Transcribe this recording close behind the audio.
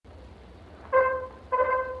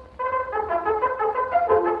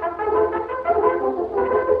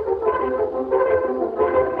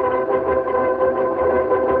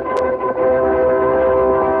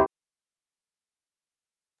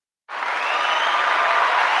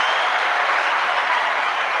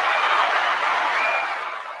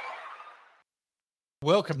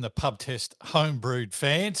Welcome the Pub Test homebrewed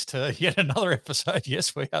fans to yet another episode.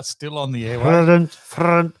 Yes, we are still on the airway.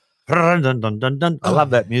 I love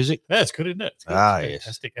that music. That's good, isn't it? It's good. Yes.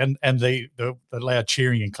 Fantastic. And the loud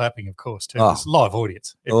cheering and clapping, of course, too. Oh. There's live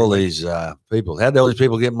audience. All these people. How did all these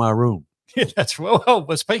people get in my room? Yeah, that's well,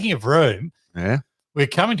 speaking of room, Yeah. we're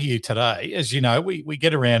coming to you today. As you know, we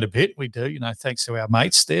get around a bit. We do, thanks to our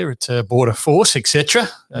mates there at Border Force, etc.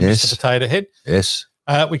 Yes. Mr. Potato Head. Yes.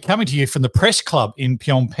 We're coming to you from the press club in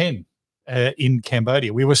Phnom Penh in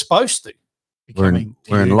Cambodia. We were supposed to be We're in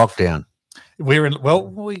lockdown. We're in. Well,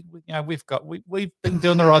 we've been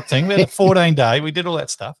doing the right thing. We had a 14-day. We did all that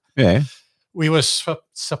stuff. Yeah. We were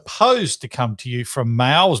supposed to come to you from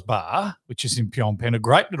Mao's Bar, which is in Phnom Penh, a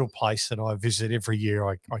great little place that I visit every year.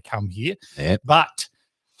 I come here, Yeah. but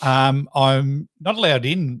I'm not allowed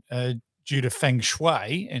in due to feng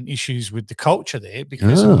shui and issues with the culture there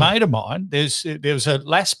because a mate of mine, there was a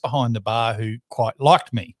lass behind the bar who quite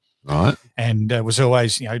liked me. Right. And was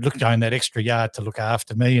always, going that extra yard to look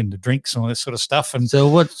after me and the drinks and all this sort of stuff. And So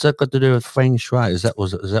what's that got to do with feng shui? Is that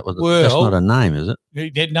what? That's not a name, is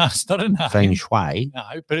it? No, it's not a name. Feng shui. No,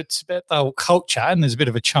 but it's about the whole culture, and there's a bit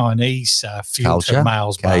of a Chinese feel Culture. to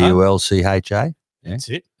Mao's Bar. Kulcha. Yeah.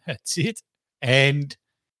 That's it. And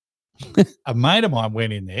a mate of mine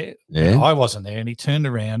went in there. Yeah. And I wasn't there, and he turned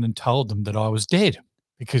around and told them that I was dead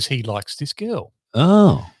because he likes this girl.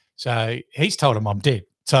 Oh. So he's told him I'm dead.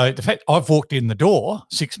 So the fact I've walked in the door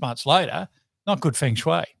 6 months later, not good feng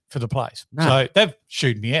shui for the place. No. So they've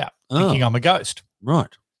shooed me out thinking I'm a ghost.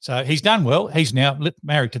 Right. So he's done well. He's now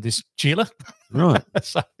married to this Sheila. Right.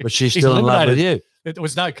 So But she's he's still in love with eliminated. you. There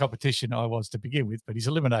was no competition I was to begin with, but he's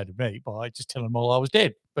eliminated me by just telling them all I was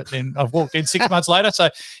dead. But then I've walked in 6 months later. So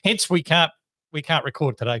hence we can't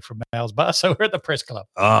record today from Mal's Bar. So we're at the press club.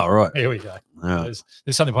 Oh, right. Here we go. Yeah.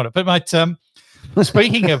 There's something about it. But mate,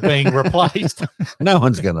 speaking of being replaced, No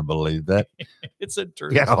one's going to believe that. it's a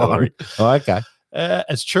true Yeah, story. Oh, okay.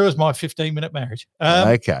 As true as my 15-minute marriage.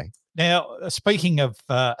 Okay. Now, speaking of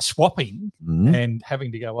swapping Mhm. and having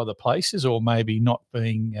to go other places or maybe not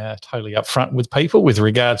being totally upfront with people with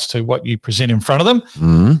regards to what you present in front of them,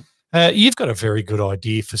 Mhm. you've got a very good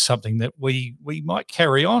idea for something that we might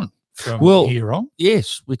carry on from here on.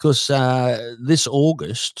 Yes, because this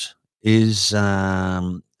August is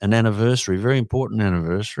an anniversary, very important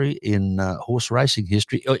anniversary in horse racing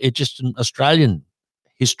history. It's just an Australian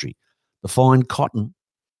history, the Fine Cotton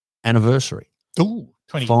anniversary. Ooh,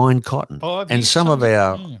 25 Fine Cotton. And years, some of something.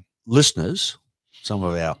 our listeners, some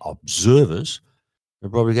of our observers will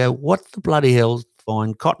probably go, what the bloody hell's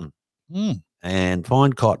Fine Cotton? Mm. And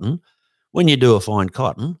Fine Cotton, when you do a Fine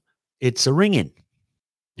Cotton, it's a ring-in.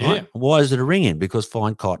 Yeah. Right? Why is it a ring-in? Because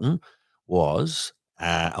Fine Cotton was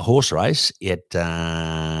a horse race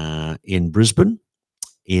in Brisbane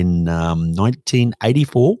in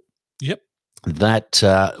 1984. Yep.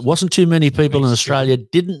 That wasn't too many people in Australia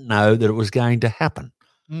didn't know that it was going to happen.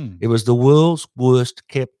 Mm. It was the world's worst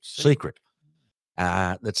kept secret.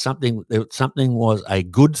 That something was a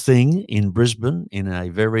good thing in Brisbane in a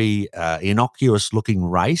very innocuous looking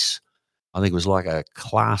race. I think it was like a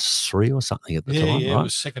class 3 or something at the time, Yeah, right? it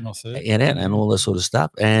was second or third. And all this sort of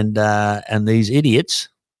stuff. And these idiots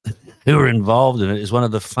who were involved in it is one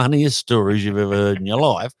of the funniest stories you've ever heard in your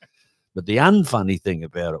life. But the unfunny thing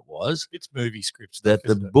about it was It's movie scripts. that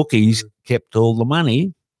the bookies kept all the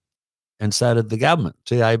money and so did the government,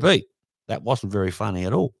 TAB. That wasn't very funny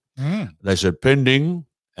at all. Mm. They said, pending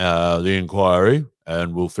the inquiry,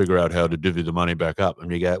 and we'll figure out how to divvy the money back up.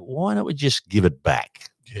 And you go, why don't we just give it back?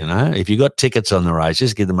 You know, if you got tickets on the race,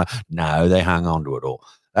 just give them no, they hung on to it all.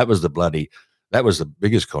 That was the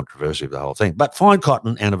biggest controversy of the whole thing. But Fine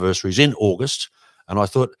Cotton anniversary is in August. And I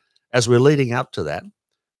thought, as we're leading up to that,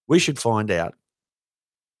 we should find out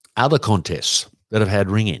other contests that have had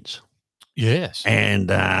ring-ins. Yes. And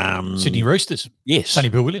Sydney Roosters. yes. Sonny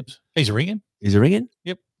Bill Williams. He's a ring-in. Is a ring-in?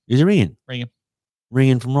 Yep. He's a ring-in. Ring-in.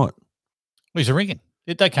 Ring-in from what? He's a ring-in.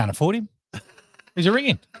 They can't afford him. He's a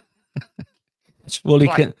ring-in. Well, he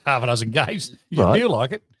Like can. half a dozen games. You Right. feel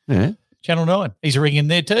like it. Yeah. Channel 9. He's a ring-in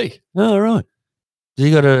there too. Oh, right.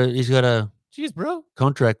 He's got a Cheers, bro.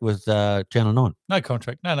 contract with Channel 9. No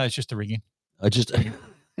contract. No, it's just a ring-in. I just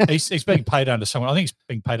He's being paid under someone. I think he's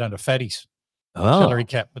being paid under Fatty's salary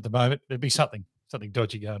cap at the moment. There'd be something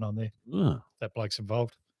dodgy going on there. Oh. That bloke's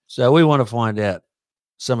involved. So we want to find out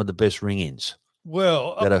some of the best ring-ins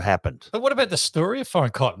Well, that have happened. but what about the story of Fine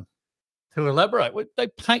Cotton? To elaborate,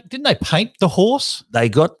 didn't they paint the horse? They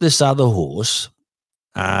got this other horse.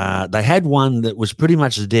 They had one that was pretty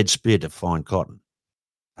much the dead spit of Fine Cotton.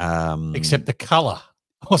 Except the colour.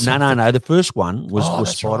 No. The first one was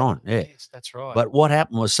that's spot right. on. Yeah. Yes, that's right. But what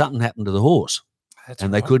happened was something happened to the horse.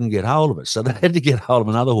 and they couldn't get hold of it. So they had to get hold of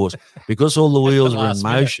another horse because all the wheels were in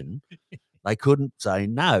motion. They couldn't say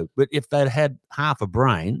no. But if they'd had half a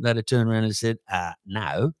brain, they'd have turned around and said,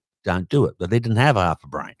 no, don't do it. But they didn't have half a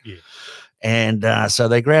brain. Yeah. And so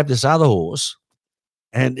they grabbed this other horse,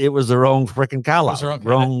 and it was the wrong freaking colour.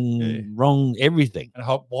 Wrong everything. And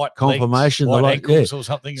white confirmation, legs, white ankles or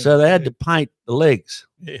something. So they had to paint the legs.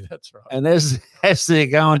 Yeah, that's right. And as they're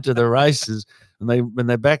going to the races, and when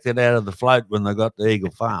they backed it out of the float when they got to Eagle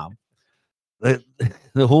Farm,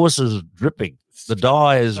 the horse is dripping. The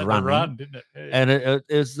dye is running. Didn't it? Yeah. And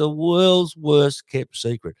it's the world's worst kept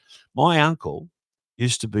secret. My uncle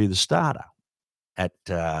used to be the starter at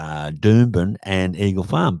Doomben and Eagle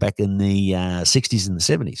Farm back in the 60s and the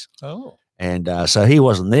 70s. Oh. And so he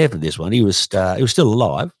wasn't there for this one. He was still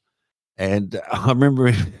alive. And I remember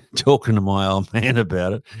him talking to my old man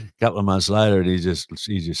about it a couple of months later, and he just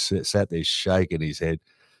sat there shaking his head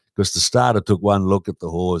because the starter took one look at the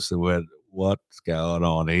horse and went, "What's going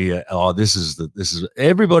on here? Oh, this is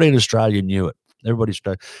everybody in Australia knew it.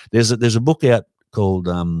 There's a book out called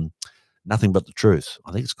Nothing But the Truth.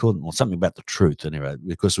 I think it's called something about the truth anyway,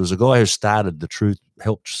 because there was a guy who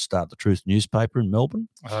helped start the Truth newspaper in Melbourne.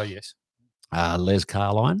 Oh, yes. Les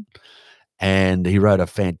Carline. And he wrote a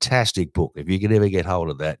fantastic book. If you could ever get hold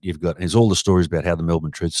of that, there's all the stories about how the Melbourne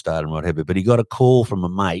Truth started and what have you. But he got a call from a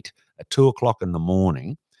mate at 2:00 in the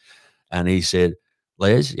morning, and he said,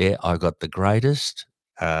 "Les, yeah, I got the greatest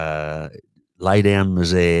lay down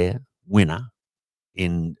misère winner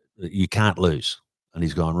you can't lose." And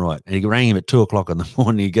he's gone, right. And he rang him at 2:00 in the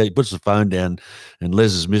morning. He puts the phone down, and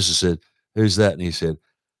Les's missus said, "Who's that?" And he said,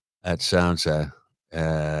 "That's so-and-so.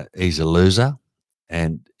 He's a loser.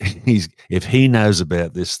 And if he knows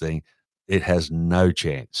about this thing, it has no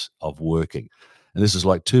chance of working." And this is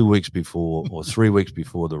like 2 weeks before or 3 weeks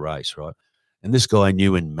before the race, right? And this guy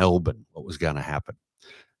knew in Melbourne what was going to happen.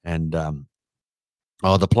 And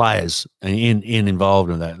the players involved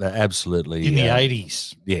in that, they're absolutely in the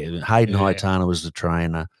 80s. Yeah, Hayden Hightoner was the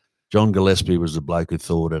trainer. John Gillespie was the bloke who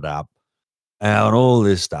thought it up, and all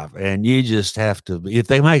this stuff. And you just have to, if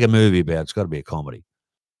they make a movie about it, it's got to be a comedy.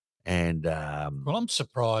 And well, I'm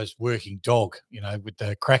surprised Working Dog, with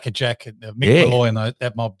the Crackerjack and Mick Malloy and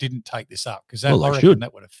that mob didn't take this up, because I reckon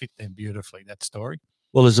that would have fit them beautifully, that story.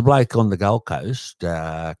 Well, there's a bloke on the Gold Coast,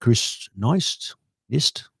 Chris Neist.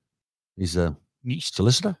 He's a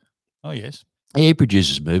solicitor. Oh, yes. He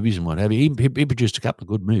produces movies and what have you. He produced a couple of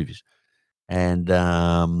good movies. And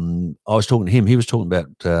I was talking to him. He was talking about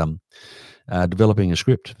developing a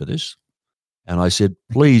script for this. And I said,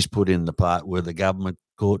 please put in the part where the government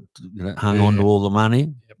court hung on to all the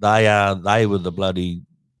money. Yep. They were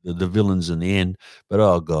the villains in the end. But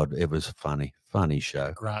oh God, it was a funny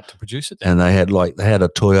show. Grant to produce it. And they had a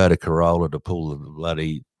Toyota Corolla to pull the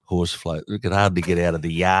bloody horse float. We could hardly get out of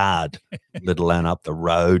the yard, let alone up the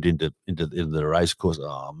road into the race course.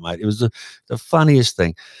 Oh mate, it was the funniest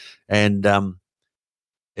thing. And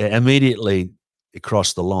immediately it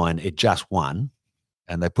crossed the line. It just won,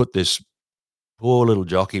 and they put this poor little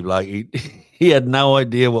jockey bloke. He had no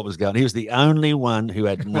idea what was going on. He was the only one who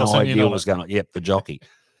had no idea what was going on. Yep, the jockey.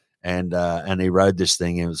 And he rode this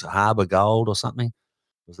thing. It was Harbour Gold or something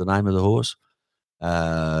was the name of the horse.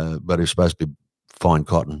 But it was supposed to be Fine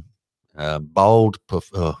Cotton. Bold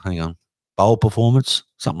Performance,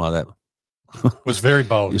 something like that. Was very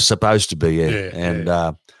bold. It was supposed to be,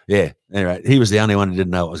 anyway, he was the only one who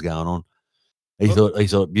didn't know what was going on. He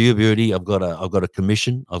thought, beauty. I've got a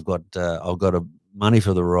commission. I've got a money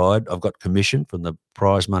for the ride. I've got commission from the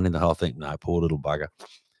prize money. The whole thing. No, poor little bugger.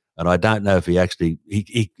 And I don't know if he actually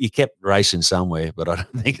he kept racing somewhere, but I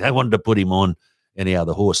don't think they wanted to put him on any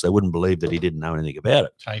other horse. They wouldn't believe that he didn't know anything about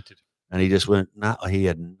it. Tainted. And he just went, no, he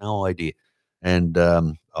had no idea. And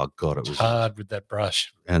oh God, it was hard with that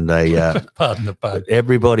brush. And they pardon the pun.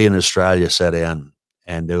 Everybody in Australia sat down,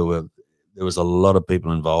 and there was a lot of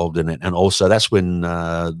people involved in it. And also that's when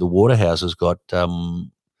the Waterhouses got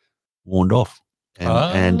warned off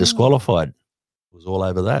and disqualified. It was all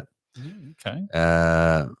over that. Okay.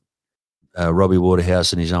 Robbie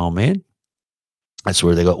Waterhouse and his old man. That's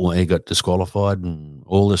where he got disqualified and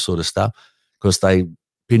all this sort of stuff, because they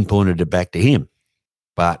pinpointed it back to him.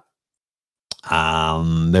 But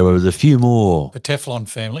there was a few more. The Teflon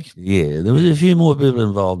family. Yeah, there was a few more people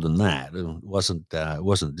involved in that. It wasn't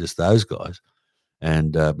just those guys.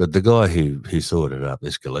 And but the guy who sorted it up,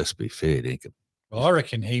 this Gillespie, fair dinkum. Well, I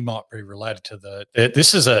reckon he might be related to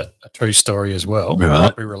this is a true story as well. Right. He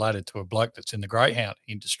might be related to a bloke that's in the greyhound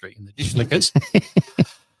industry, in the dish liquors.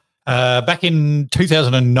 Back in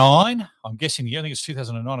 2009, I'm guessing, I think it's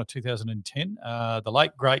 2009 or 2010, the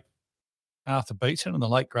late, great Arthur Beaton and the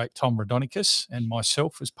late, great Tom Rodonicus and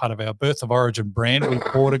myself, as part of our Birth of Origin brand, we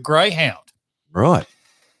bought a greyhound. Right.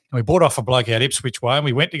 And we bought off a bloke out Ipswich way, and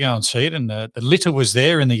we went to go and see it, and the litter was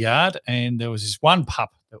there in the yard, and there was this one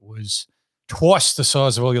pup that was twice the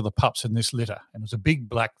size of all the other pups in this litter, and it was a big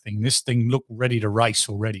black thing. This thing looked ready to race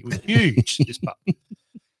already. It was huge, this pup.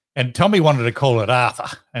 And Tommy wanted to call it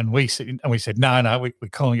Arthur, and we said, no, we're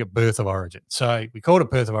calling it Birth of Origin. So we called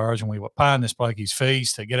it Birth of Origin. We were paying this bloke his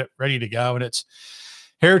fees to get it ready to go, and its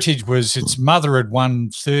heritage was its mother had won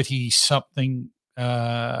 30-something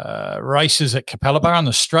races at Capalaba on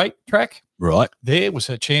the straight track. Right. There was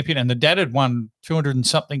her champion, and the dad had won 200 and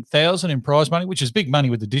something thousand in prize money, which is big money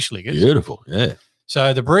with the dish liggers. Beautiful, yeah.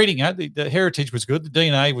 So the breeding, the heritage was good. The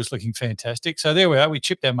DNA was looking fantastic. So there we are. We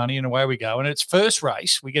chipped our money and away we go. And its first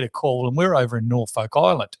race, we get a call, and we're over in Norfolk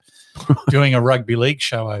Island doing a rugby league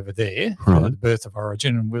show over there for the Birth of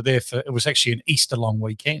Origin. And we're there for, it was actually an Easter long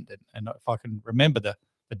weekend. And if I can remember the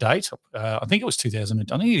date, I think it was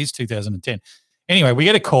 2010. I think it is 2010. Anyway, we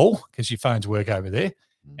get a call because your phones work over there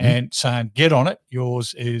and saying, get on it.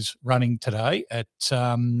 Yours is running today at,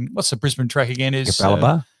 what's the Brisbane track again? Is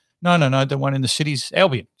Capalaba? No, the one in the city's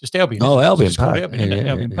Albion, just Albion. Oh, Albion Park.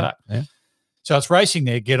 Albion Park. Yeah. So it's racing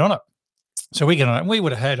there, get on it. So we get on it, and we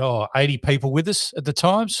would have had 80 people with us at the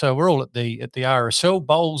time. So we're all at the RSL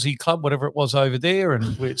Bowlsy Club, whatever it was over there,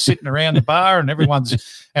 and we're sitting around the bar, and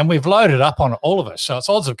and we've loaded up on all of us. So its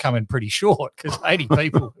odds have come in pretty short because 80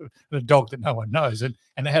 people, a dog that no one knows, and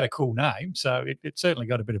they had a cool name. So it certainly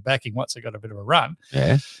got a bit of backing once it got a bit of a run.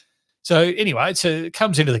 Yeah. So anyway, it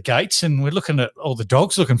comes into the gates, and we're looking at all the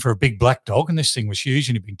dogs, looking for a big black dog, and this thing was huge,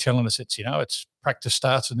 and he'd been telling us it's practice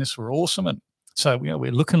starts and this were awesome. And so we're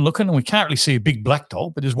looking, and we can't really see a big black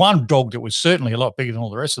dog, but there's one dog that was certainly a lot bigger than all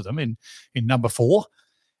the rest of them in number 4,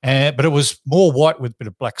 but it was more white with a bit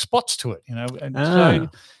of black spots to it, And so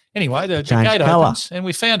anyway, the gate opens, and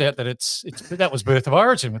we found out that that was Birth of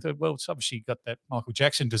Origin. It's obviously got that Michael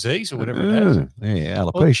Jackson disease or whatever it has. Yeah,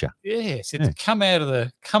 alopecia. Well, yes, it's come out of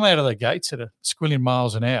the gates at a squillion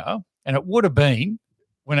miles an hour, and it would have been,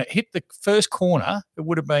 when it hit the first corner, it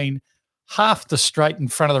would have been half the straight in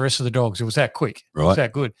front of the rest of the dogs. It was that quick. Right. It was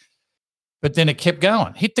that good. But then it kept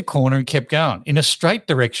going, hit the corner and kept going in a straight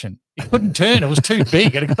direction. It couldn't turn. It was too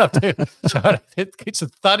big. And it got up to, so it gets a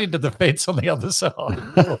thud into the fence on the other side.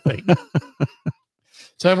 Poor thing.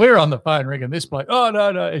 So we're on the phone ringing this bloke. Oh,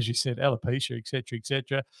 no, as you said, alopecia, et cetera, et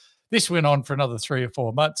cetera. This went on for another 3 or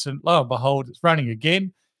 4 months, and lo and behold, it's running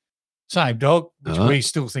again. Same dog, which we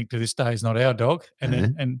still think to this day is not our dog.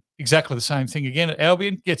 And and exactly the same thing again at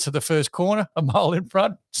Albion. Gets to the first corner, a mile in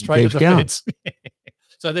front, straight to the fence.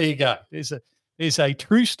 So there you go. There's a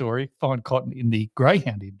true story, fine cotton in the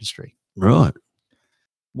greyhound industry. Right.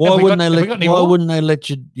 Why wouldn't they let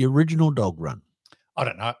your original dog run? I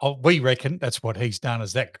don't know. We reckon that's what he's done.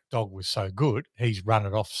 As that dog was so good, he's run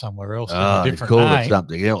it off somewhere else. A different name, it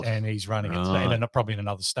something else, and he's running it, probably in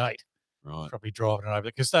another state. Right. Probably driving it over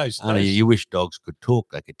because those. You wish dogs could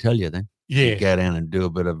talk. They could tell you then. Yeah. You'd go down and do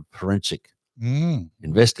a bit of forensic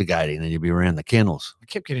investigating, and you'd be around the kennels. We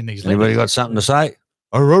kept getting these. Anybody got something to say?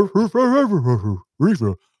 Well,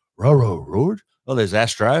 there's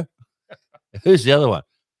Astro. Who's the other one?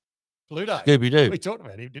 Pluto. Scooby-Doo. We talked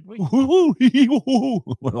about him, didn't we?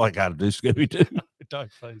 Well, I can't do Scooby-Doo.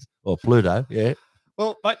 Don't, please. Or Pluto, yeah.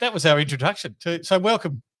 Well, mate, that was our introduction. So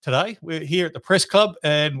welcome today. We're here at the Press Club,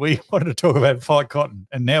 and we wanted to talk about fine cotton,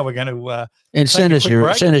 and now we're going to and send us your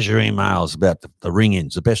emails about the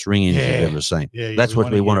ring-ins, the best ring-ins you've ever seen. Yeah, that's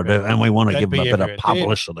what we want to do, and we want to give them a bit of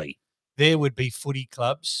publicity. There would be footy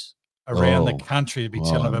clubs around the country to be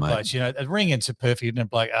telling them about place. The ring-ins are perfect, and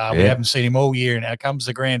like, we haven't seen him all year, and now comes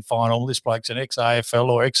the grand final. This bloke's an ex-AFL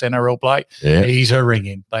or ex-NRL bloke. Yeah. He's a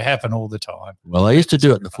ring-in. They happen all the time. Well, they used to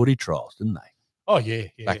do it in the footy trials, didn't they? Oh, yeah.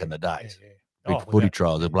 Back in the days. Yeah. Big footy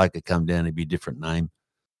trials. The bloke would come down, he'd be a different name.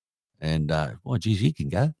 And, geez, he can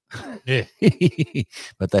go. Yeah.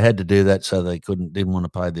 But they had to do that so they didn't want to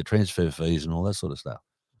pay their transfer fees and all that sort of stuff.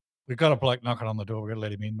 We've got a bloke knocking on the door. We've got to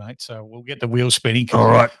let him in, mate. So we'll get the wheels spinning. All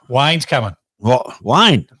right. Wayne's coming. What?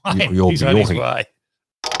 Wayne? He's on his way.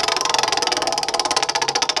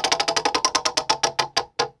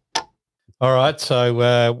 All right.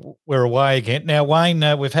 So we're away again. Now,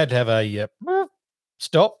 Wayne, we've had to have a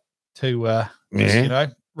stop to,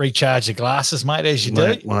 recharge the glasses, mate, as you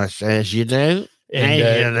do. As you do.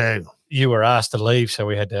 And you were asked to leave, so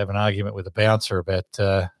we had to have an argument with the bouncer about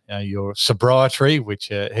your sobriety,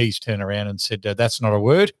 which he's turned around and said that's not a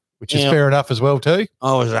word, which is fair enough as well too.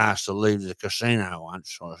 I was asked to leave the casino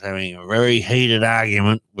once. I was having a very heated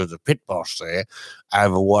argument with the pit boss there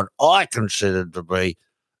over what I considered to be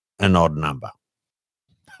an odd number.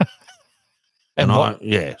 And what-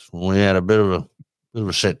 yes, we had a bit of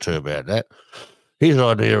a set to about that. His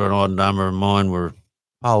idea and odd number and mine were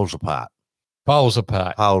poles apart. Poles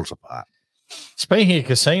apart. Poles apart. Speaking of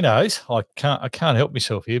casinos, I can't help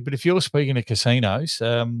myself here, but if you're speaking of casinos,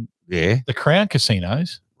 Yeah, the Crown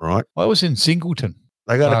casinos, right. I was in Singleton.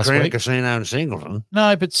 They got Last a Crown week. Casino in Singleton.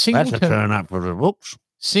 No, but That's a Singleton, turn up for the books.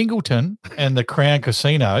 Singleton and the Crown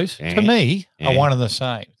casinos, Yeah. to me, are Yeah. one and the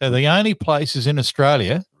same. They're the only places in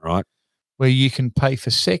Australia Right. where you can pay for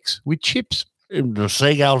sex with chips. The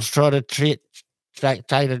seagulls try to take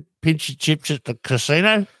a pinch of chips at the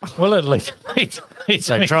casino. Well, at least They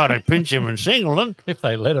try to pinch him in Singleton. if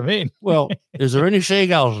they let them in. Well, is there any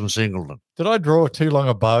seagulls in Singleton? Did I draw too long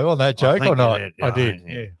a bow on that joke think or not? you did, I yeah, did.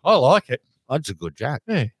 yeah. Yeah. I like it. That's a good joke.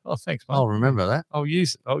 Yeah. Oh, thanks, mate. I'll remember that. I'll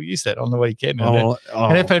use that on the weekend. And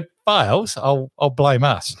Oh, if it fails, I'll blame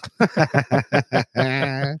us.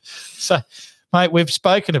 So, mate, we've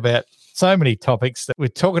spoken about so many topics that we're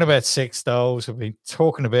talking about sex dolls. We've been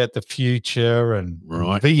talking about the future and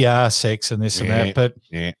Right. VR sex and this and that. But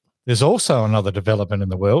yeah. there's also another development in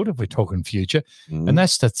the world, if we're talking future, and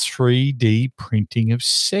that's the 3D printing of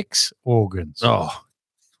sex organs. Oh,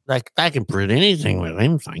 they can print anything with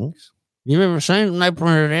them things. You've ever seen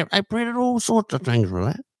them? They printed all sorts of things with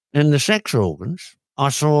that. And the sex organs, I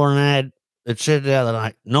saw an ad that said the other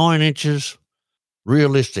night, 9 inches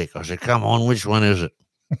realistic. I said, come on, which one is it?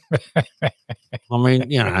 I mean,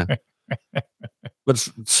 you know, but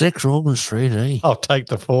sex organs 3D, I'll take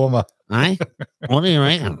the former. eh? What do you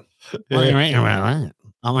reckon? What do you reckon about that?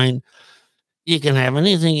 I mean, you can have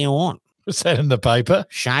anything you want. Was that in the paper?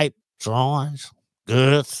 Shape, size,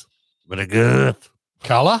 girth, bit of girth.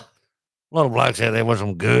 Colour? A lot of blokes out there with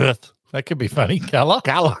some girth. That could be funny. Colour?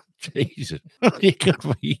 Colour. Jesus. You could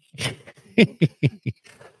be.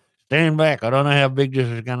 Stand back. I don't know how big this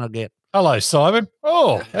is going to get. Hello, Simon.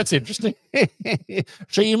 Oh, that's interesting.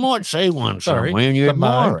 So you might see one Sorry, somewhere and you the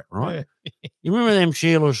admire moan. it, right? You remember them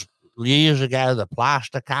Sheilas years ago, the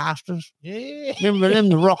plaster casters? Yeah. Remember them,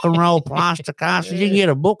 the rock and roll plaster casters? You can get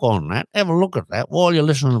a book on that. Have a look at that while you're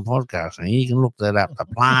listening to the podcast. And you can look that up, the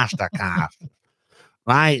plaster casters.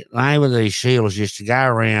 They were these Sheilas used to go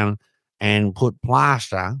around and put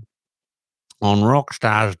plaster on rock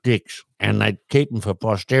stars' dicks, and they'd keep them for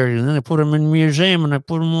posterity, and then they put them in a museum and they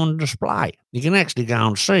put them on display. You can actually go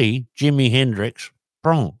and see Jimi Hendrix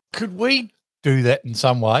prom. Could we do that in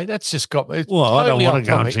some way? That's just got me. Well, I don't totally want off to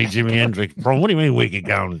go and topic. see Jimi Hendrix prom. What do you mean we could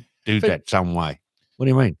go and do that some way? What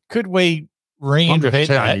do you mean? Could we I'm just reinvent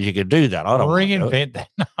telling that? you, you could do that. I don't want to do it. Reinvent that.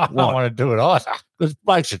 No, I don't What? want to do it either. Because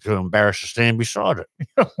blokes are too embarrassed to stand beside it.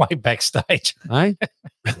 Way backstage. Eh?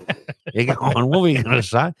 You go on. What were you going to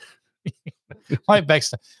say? Way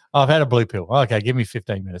backstage. I've had a blue pill. Okay, give me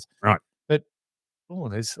 15 minutes. Right. But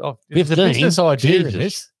there's the 15? business idea in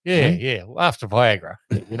Jesus. this. Yeah. Well, after Viagra,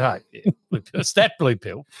 you know, it's that blue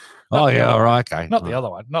pill. Oh, yeah, all right, okay. Not the other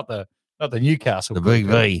one. Not the Newcastle. The blue big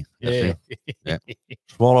pill. V. Yeah. Yeah.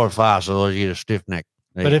 Swallow it fast, otherwise you get a stiff neck.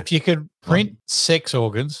 There But you if you could print sex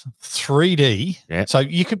organs 3D, Yeah. so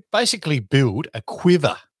you could basically build a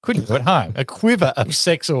quiver, couldn't you, at home? A quiver of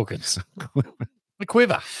sex organs. A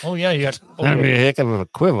quiver. Oh, yeah, you got. go. That'd be a heck of a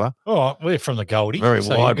quiver. Oh, we're from the Goldie. Very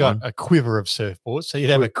so wide you've got one. a quiver of surfboards. So you'd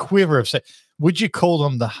have a quiver of sex. Would you call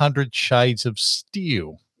them the 100 Shades of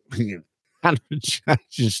Steel? 100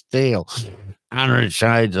 shades of steel. 100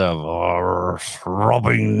 shades of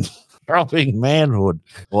throbbing manhood.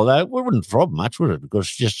 Well, that wouldn't throb much, would it?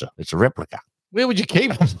 Because it's a replica. Where would you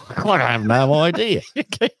keep them? I have no idea.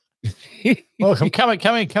 Welcome, come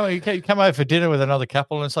over for dinner with another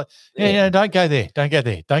couple, and it's like, don't go there, don't go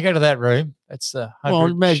to that room. That's the 100 Well,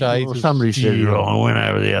 imagine Shades of somebody said, Steel. I went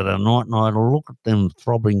over the other night and I had a look at them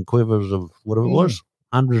throbbing quivers of whatever it was,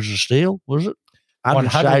 hundreds of steel, was it?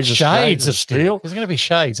 100 shades of steel. There's going to be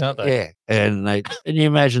shades, aren't they? Yeah. And you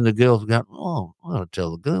imagine the girls going, oh, I got to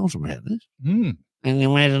tell the girls about this. Mm. And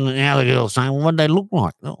you imagine the other girls saying, well, what do they look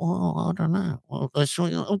like? Oh, I don't know. Well,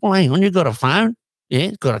 hang on, you got a phone?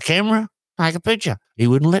 Yeah, got a camera? Take a picture. He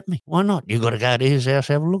wouldn't let me. Why not? You got to go to his house,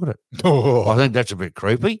 have a look at it. Oh, I think that's a bit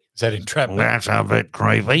creepy. is that entrapment? That's a bit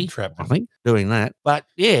creepy. I Entrapment. think, doing that. But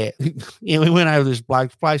yeah, we went over this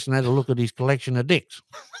bloke's place and had a look at his collection of dicks.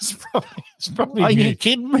 It's probably Are you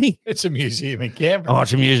kidding me? it's a museum in Canberra. Oh,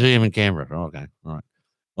 it's a museum in Canberra. Oh, okay, all right.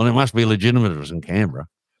 Well, it must be legitimate if it's in Canberra.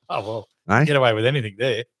 Oh, well, Eh? get away with anything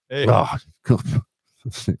there. Yeah. Oh, God.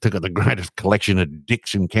 They've got the greatest collection of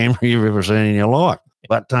dicks in Canberra you've ever seen in your life.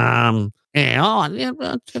 But,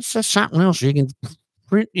 it's just something else. You can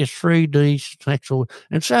print your 3D sexual.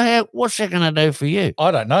 And so what's that going to do for you?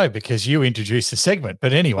 I don't know because you introduced the segment.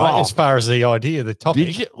 But anyway, Oh. as far as the idea, the topic.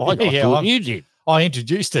 Did you? I thought you did. I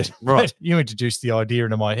introduced it. Right. You introduced the idea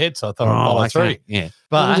into my head, so I thought I'd follow through. Yeah.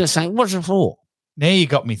 But I'm just saying, what's it for? now you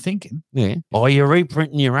got me thinking. Yeah. Or you're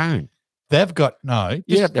reprinting your own. They've got no.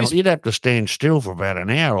 You'd have to stand still for about an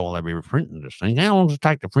hour while they'd be reprinting this thing. How long does it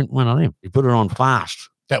take to print one of them? You put it on fast.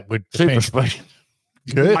 That would Super depend. speed.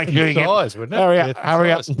 Good Make sure you get- size, wouldn't it?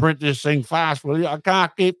 Hurry up and print this thing fast, will you? I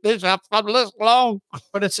can't keep this up for this long.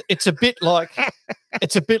 But it's a bit like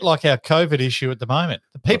our COVID issue at the moment.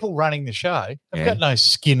 The people running the show have got no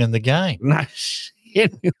skin in the game. No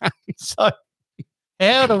shit. So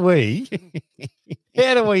how do we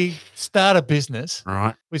start a business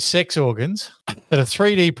Right. with sex organs that are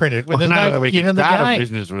 3D printed when there's no we skin can in the start a game?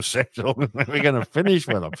 business with sex organs. We're going to finish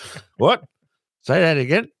with them. What? Say that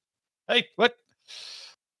again. Hey, what?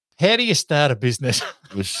 How do you start a business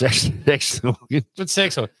With sex organs. with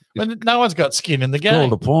sex organs when no one's got skin in the Called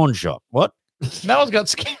game? a pawn shop. What? No one's got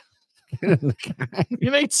skin.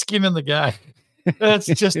 You need skin in the game. That's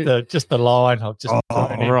just the line I've just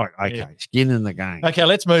thrown in. right. Okay. Yeah. Skin in the game. Okay,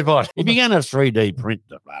 let's move on. If you're going to 3D print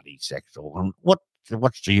the bloody sex organ,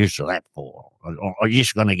 what's the use of that for? Or are you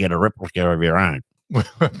just going to get a replica of your own?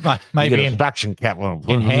 Maybe you get a suction cap on,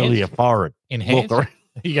 put it in the middle of enhance? your forehead. enhance. Walk around.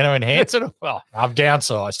 You're going to enhance it? Well, I'm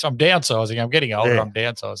downsized. I'm downsizing. I'm getting older. Yeah. I'm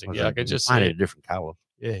downsizing. Yeah, I could just see paint it. it different colours.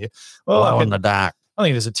 Yeah. Well, Glow in the dark. I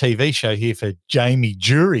think there's a TV show here for Jamie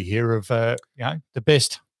Jury here of the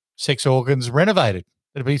best sex organs renovated.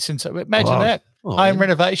 It'll be since imagine that Oh, home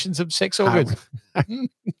renovations of sex organs.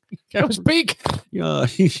 That was big. Yeah,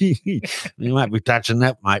 you might be touching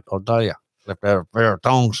that, mate. I'll tell you. Left out a pair of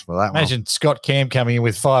tongs for that Imagine Scott Cam coming in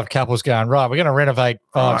with 5 couples going, right, we're going to renovate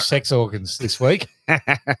 5 Right. sex organs this week.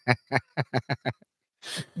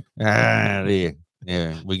 one. Dear.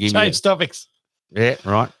 Yeah, we give Change topics. you. Yeah,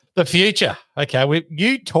 right. The future. Okay,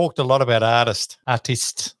 you talked a lot about artists,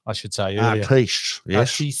 I should say earlier. Artistes. Yes.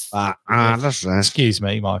 Artistes. Artists. Excuse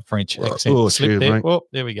me, my French accent oh, slipped excuse there. me. Oh,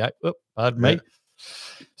 there we go. Oh, pardon me.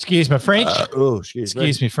 Excuse my French.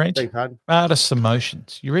 Excuse me, French. Beg pardon? Artists'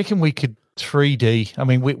 emotions. You reckon we could 3D? I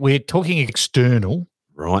mean, we're talking external.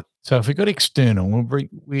 Right. So if we've got external,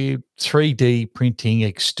 we're 3D printing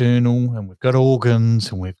external, and we've got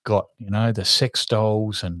organs, and we've got the sex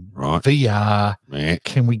dolls and Right. VR. Yeah.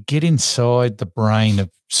 Can we get inside the brain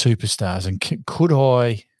of superstars? And could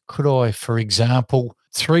I, for example,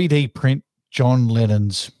 3D print John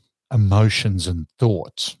Lennon's emotions and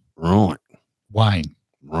thoughts? Right. Wayne,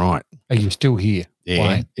 Right. are you still here? Yeah.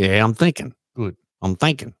 Wayne? Yeah, I'm thinking. Good. I'm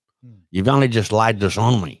thinking. Hmm. You've only just laid this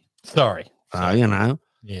on me. Sorry.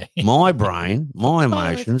 Yeah. My brain, my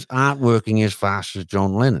emotions aren't working as fast as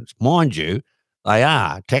John Lennon's. Mind you, they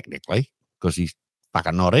are technically because he's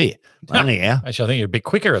fucking not here. But anyhow, Actually, I think you're a bit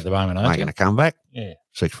quicker at the moment, I'm aren't going you? to come back. Yeah.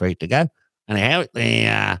 6 feet to go. Anyhow,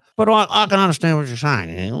 but I can understand what you're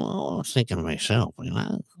saying. Well, I was thinking to myself,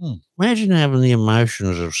 imagine having the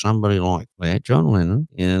emotions of somebody like that, John Lennon,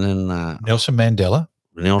 and then Nelson Mandela,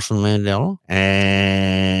 Nelson Mandela,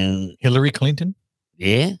 and Hillary Clinton.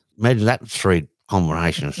 yeah, imagine that 3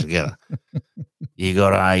 combinations together. You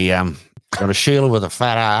got a Sheila with a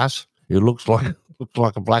fat ass who looks like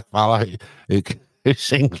a black fella who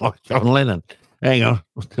sings like John Lennon. Hang on,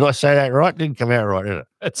 did I say that right? Didn't come out right, did it?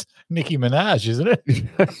 That's Nicki Minaj, isn't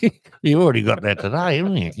it? You already got that today,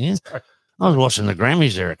 haven't you? Yeah. I was watching the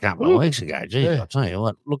Grammys there a couple of weeks ago. Gee, Yeah. I'll tell you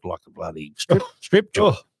what, looked like a bloody strip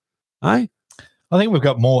job. Hey? I think we've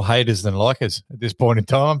got more haters than likers at this point in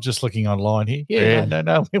time. I'm just looking online here. Yeah.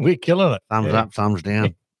 No, we're killing it. Thumbs up, thumbs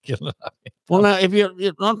down. Killing it. Well, now, if you're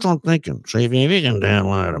not I'm thinking, see, if you can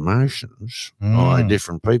download emotions by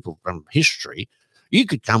different people from history, you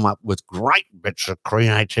could come up with great bits of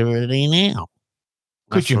creativity now.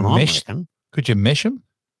 Could you mesh them? Could you mesh them?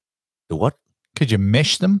 The what? Could you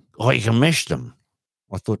mesh them? Oh, you can mesh them.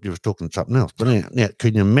 I thought you were talking something else. But yeah,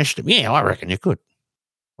 could you mesh them? Yeah, I reckon you could.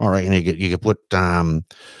 I reckon you could put, why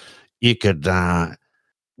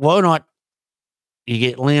not you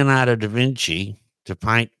get Leonardo da Vinci to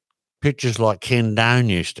paint pictures like Ken Doane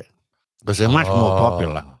used to? Because they're much more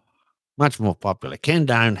popular. Much more popular. Ken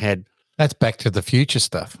Doane had... That's Back to the Future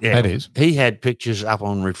stuff. Yeah, that is. He had pictures up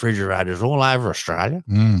on refrigerators all over Australia.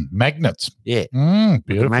 Magnets. Yeah.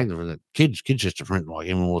 Beautiful. Magnet, kids used to print like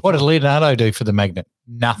him all the What time. did Leonardo do for the magnet?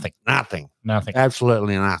 Nothing. Nothing. Nothing.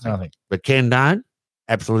 Absolutely nothing. Nothing. But Ken Doane,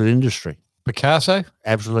 absolute industry. Picasso?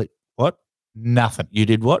 Absolute. What? Nothing. You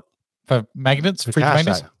did what? For magnets? Fridge Picasso.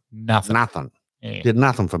 magnets? Nothing. Nothing. Yeah. Did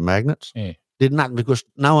nothing for magnets. Yeah. Did nothing because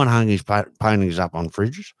no one hung his paintings up on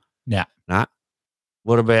fridges. Yeah. No.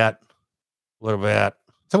 What about? So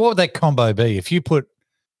what would that combo be? If you put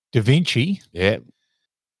Da Vinci, Yeah.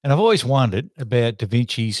 and I've always wondered about Da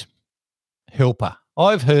Vinci's helper.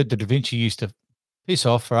 I've heard that Da Vinci used to piss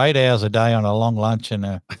off for 8 hours a day on a long lunch and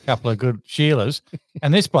a couple of good Sheilas,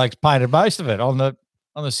 and this bloke's painted most of it on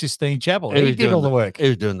the Sistine Chapel. He did all the work. He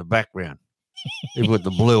was doing the background. He put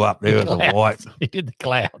the blue up there with the white. He did the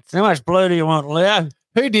clouds. How much blue do you want, Leo?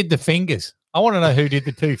 Who did the fingers? I want to know who did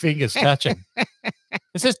the two fingers touching.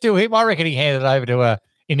 Is this still him? I reckon he handed it over to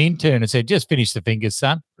an intern and said, "Just finish the fingers,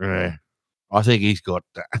 son." Yeah. I think he's got.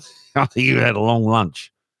 I think he had a long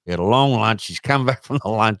lunch. He had a long lunch. He's come back from the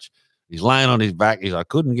lunch. He's laying on his back. He's like,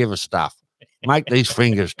 "Couldn't give a stuff. Make these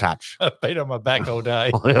fingers touch." I've been on my back all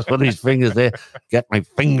day. Put his fingers there. Get my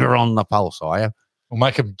finger on the pulse, are you? We'll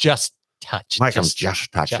make them just touch. Make them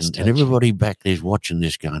just touch. And everybody back there's watching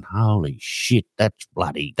this going, "Holy shit, that's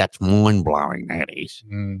mind-blowing, that is."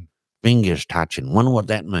 Mm. Fingers touching. Wonder what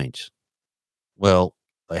that means. Well,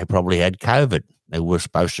 they probably had COVID. They were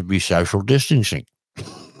supposed to be social distancing.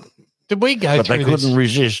 Did we go but through they couldn't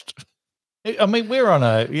resist. I mean, we're on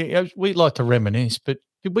we like to reminisce, but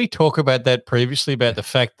did we talk about that previously, about the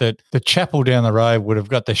fact that the chapel down the road would have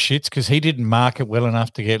got the shits because he didn't mark it well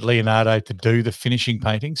enough to get Leonardo to do the finishing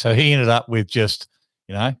painting? So he ended up with just,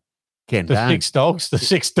 the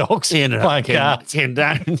six dogs playing cards. Ken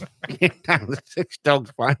Doan, the 6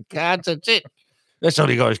 dogs playing cards, that's it. That's all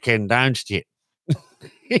he got is Ken Doan's shit.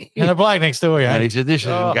 And the bloke next door, and he said, "This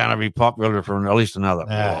isn't going to be popular for at least another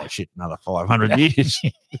 500 years."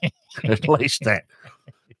 At least that.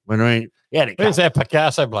 When where's that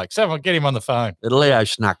Picasso bloke? Someone get him on the phone. Leo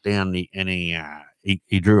snuck down he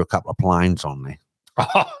drew a couple of planes on there.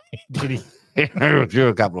 Oh, did he? He drew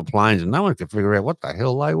a couple of planes, and no one could figure out what the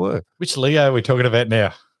hell they were. Which Leo are we talking about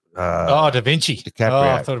now? Da Vinci. DiCaprio. Oh,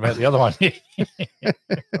 I thought about the other one.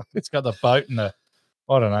 It's got the boat and the.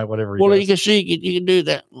 I don't know, whatever. Well, you can see, you can do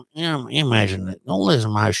that. Imagine that. All those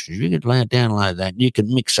emotions, you could download that. You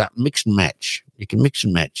can mix and match. You can mix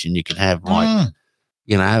and match, and you can have I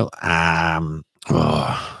don't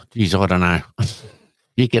know.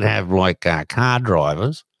 You could have car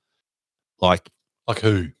drivers, like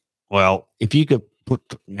who? Well, if you could put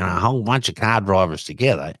a whole bunch of car drivers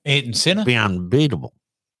together, Ayrton Senna, it'd be unbeatable.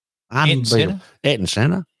 Ayrton Senna,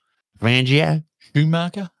 Fangio,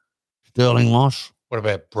 Schumacher, Sterling Moss. What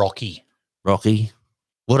about Rocky? What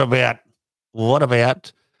about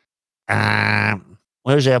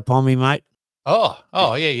where's our pommy mate? Oh,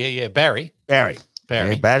 yeah. Barry. Yeah,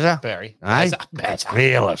 Bazza. Barry. Bazza.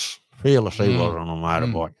 Fearless he was on a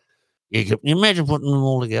motorbike. You imagine putting them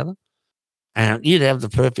all together and you'd have the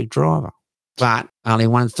perfect driver. But only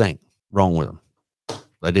one thing wrong with them.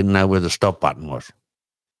 They didn't know where the stop button was.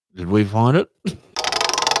 Did we find it?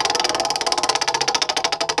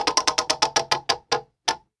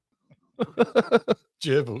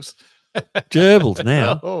 Gerbils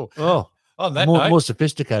now. On that more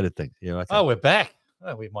sophisticated thing. Yeah. Okay. Oh, we're back.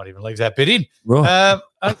 Oh, we might even leave that bit in. Right.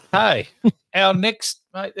 Okay. Our next,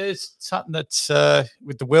 mate, there's something that's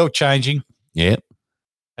with the world changing. Yeah.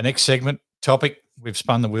 Our next segment topic. We've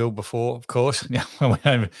spun the wheel before, of course.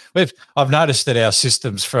 I've noticed that our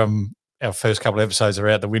systems from our first couple of episodes are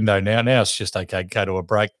out the window now. Now it's just okay. Go to a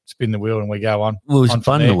break, spin the wheel, and we go on. Well, we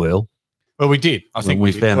spun the wheel. Well, we did. I think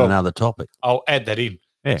we found another topic. I'll add that in.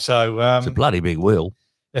 Yeah. So it's a bloody big wheel.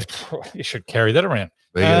 You should carry that around.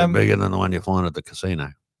 Bigger than the one you find at the casino.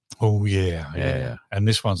 Oh, yeah. And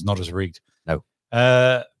this one's not as rigged. No.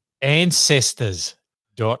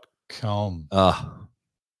 Ancestors.com. Oh,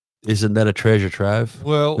 isn't that a treasure trove?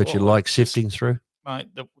 Well, that you like sifting through? Mate,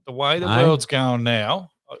 the way the world's going now,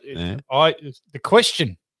 the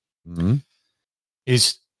question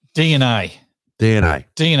is DNA.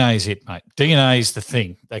 DNA is it, mate. DNA is the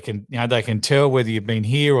thing. They can tell whether you've been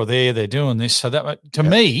here or there. They're doing this. So that to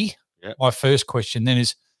me, my first question then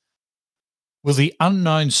is, will the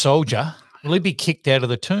unknown soldier, will he be kicked out of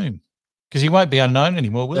the tomb? Because he won't be unknown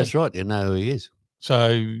anymore, will he? That's right. You know who he is. So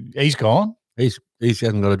he's gone. He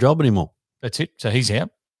hasn't got a job anymore. That's it. So he's out.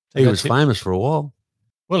 So he was famous for a while.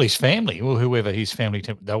 Well, his family, or whoever his family,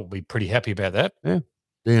 they'll be pretty happy about that. Yeah.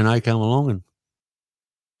 DNA came along and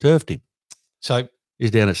turfed him. So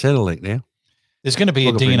he's down at Centrelink now. There's going to be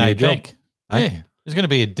a DNA bank. Yeah, there's going to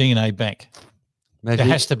be a DNA bank. There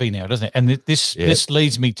has to be now, doesn't it? And this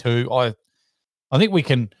leads me to I think we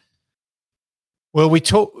can. Well, we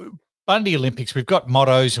talk Bundy Olympics. We've got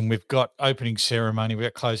mottos and we've got opening ceremony, we've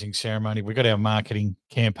got closing ceremony, we've got our marketing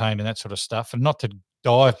campaign and that sort of stuff. And not to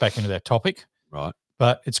dive back into that topic, right?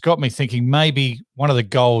 But it's got me thinking maybe one of the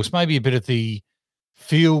goals, maybe a bit of the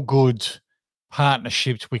feel good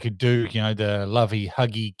partnerships we could do, the lovey,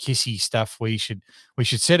 huggy, kissy stuff. We should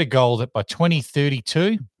set a goal that by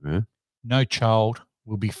 2032, no child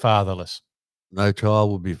will be fatherless. No child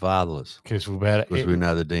will be fatherless. Because we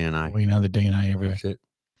know the DNA. We know the DNA everywhere. That's it.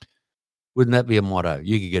 Wouldn't that be a motto?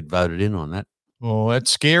 You could get voted in on that. Well,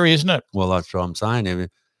 that's scary, isn't it? Well, that's what I'm saying.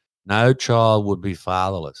 No child would be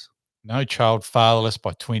fatherless. No child fatherless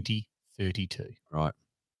by 2032. Right.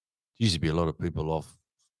 Used to be a lot of people off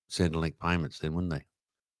Centrelink payments then, wouldn't they?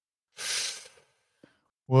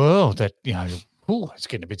 Well, that, it's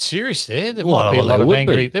getting a bit serious there. There Well, might be a well, lot there of would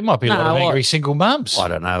angry. be. There might be a lot of No, angry single mums. I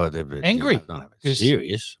don't know. Angry. Not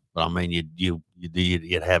serious, but I mean,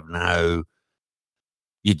 you'd have no.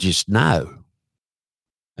 You just know,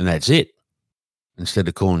 and that's it. Instead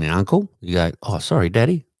of calling your uncle, you go, "Oh, sorry,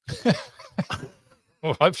 Daddy."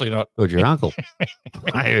 Well, hopefully not. Or your uncle.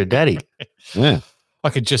 Hey, Daddy. Yeah. I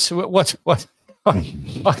could just what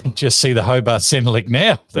I can just see the Hobart Centrelink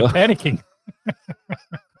now. They're panicking.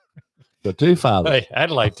 Got two fathers. Hey,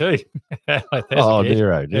 Adelaide too. Adelaide, Oh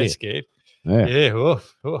dear, oh dear. They're scared. Yeah. Yeah.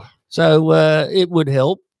 Oof, oof. So it would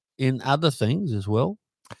help in other things as well.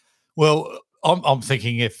 Well, I'm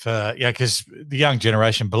thinking if because the young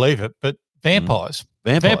generation believe it, but vampires,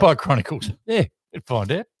 Vampire Chronicles. Yeah, you'd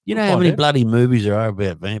find out. You know how many bloody movies there are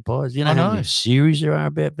about vampires? You know how many series there are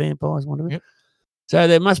about vampires? Yep. So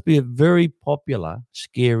there must be a very popular,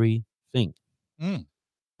 scary thing. Mm.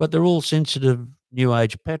 But they're all sensitive New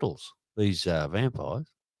Age petals, these vampires.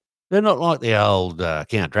 They're not like the old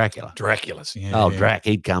Count Dracula. Draculas, yeah. Drac,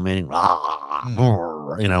 he'd come in and,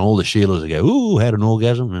 all the Sheilas would go, ooh, had an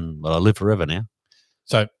orgasm, but I live forever now.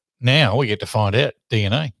 So now we get to find out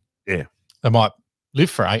DNA. Yeah. They might live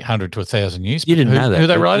for 800 to 1,000 years. You didn't know that. Who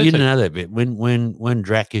they related You to? didn't know that bit. When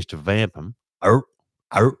Drac used to vamp him, right,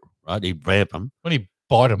 he'd vamp him. When he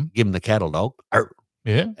bite him. Give him the cattle dog.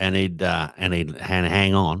 Yeah. And he'd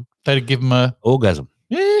hang on. They'd give him a orgasm.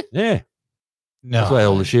 Yeah. Yeah. No. That's why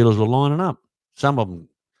all the Sheilas were lining up. Some of them,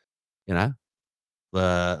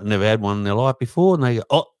 never had one in their life before, and they go,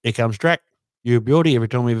 "Oh, here comes Drac. You're a beauty." Every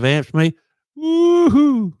time he vamps me,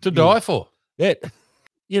 woohoo, to die for. Yeah.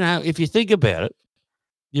 If you think about it,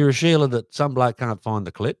 you're a Sheila that some bloke can't find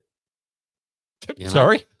the clip.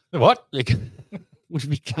 Sorry, what? If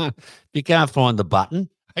you can't find the button.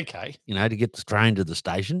 Okay. To get the train to the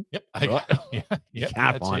station. Yep. Right? Yeah. You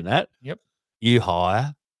can't find that. Yep. You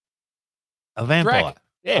hire a vampire. Drac.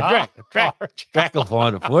 Yeah, Drac will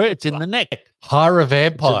find it for you. It's in the neck. Hire a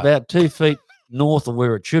vampire. It's about 2 feet north of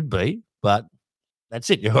where it should be, but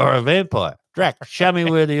that's it. You hire a vampire. Drac, show me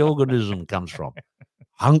where the organism comes from.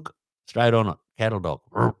 Hunk, straight on it. Cattle dog.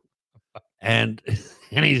 And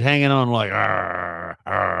he's hanging on like, arr,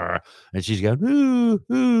 arr. And she's going, ooh,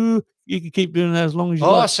 ooh. You can keep doing that as long as you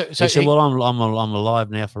like. So he said, well, I'm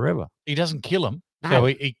alive now forever. He doesn't kill him. No. So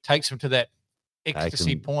he takes him to that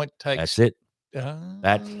ecstasy point. That's it.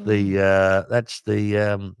 That's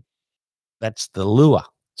the lure.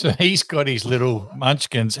 So he's got his little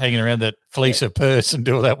munchkins hanging around that fleece of purse and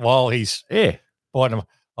do all that while he's biting them.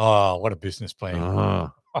 Oh, what a business plan!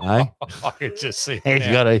 Oh, I could just see. He's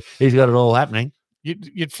got it all happening.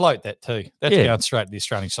 You'd float that too. That's going straight to the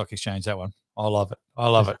Australian Stock Exchange. That one, I love it.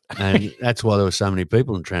 And that's why there were so many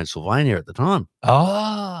people in Transylvania at the time.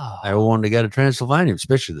 Oh, they all wanted to go to Transylvania,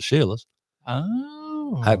 especially the Sheilas.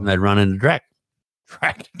 Oh, hoping they'd run into Drac.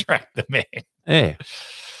 Drac the man. Yeah.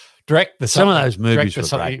 Drac the Some of those movies were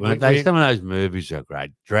great, weren't they? Some of those movies are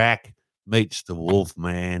great. Drac meets the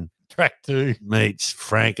Wolfman. Drac 2 meets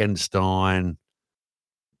Frankenstein.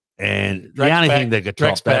 And Drac's the only back. thing that could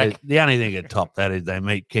top that is they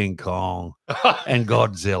meet King Kong and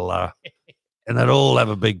Godzilla. And they'd all have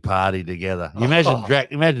a big party together. You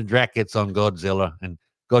imagine Drac gets on Godzilla and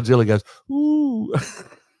Godzilla goes, ooh.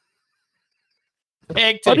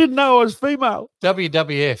 I didn't know I was female.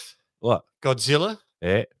 WWF. What? Godzilla.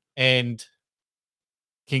 Yeah. And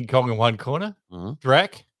King Kong in one corner. Mm-hmm.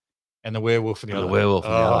 Drac. And the werewolf in the other. The werewolf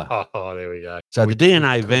in the other. Oh, there we go. So the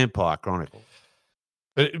DNA Vampire Chronicles.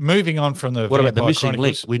 But moving on from the what about the missing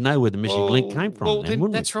Chronicles, link? We know where the missing link came from.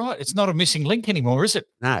 Then, that's right. It's not a missing link anymore, is it?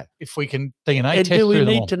 No. If we can DNA test do we through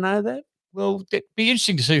need to know that? Well, it'd be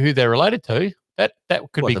interesting to see who they're related to. That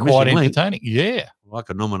could be quite entertaining. Link? Yeah. Well, I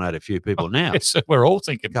could nominate a few people now. We're all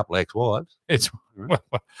thinking. A couple of ex-wives.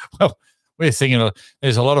 Well, we're thinking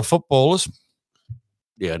there's a lot of footballers.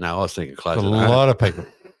 Yeah, no, I was thinking closer. A lot of people.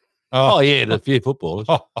 Oh, yeah, there's a few footballers.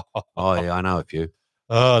 Oh, yeah, I know a few.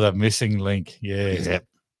 Oh, the missing link. Yeah.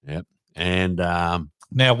 Yep. And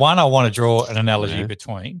now, one I want to draw an analogy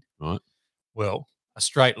between. Right. Well, a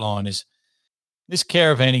straight line is this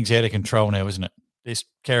caravanning's out of control now, isn't it? This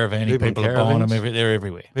caravanning, people are buying them. They're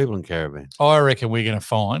everywhere. People in caravans. I reckon we're going to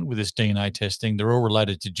find with this DNA testing, they're all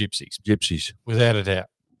related to gypsies. Without a doubt.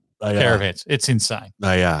 Caravans. It's insane.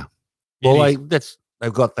 They are. Well,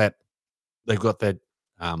 they've got that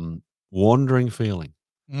wandering feeling.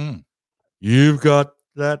 Mm. You've got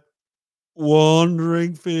that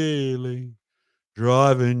Wandering feeling,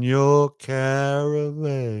 driving your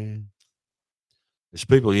caravan. There's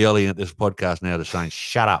people yelling at this podcast now to saying,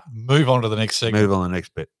 shut up. Move on to the next segment. Move on to the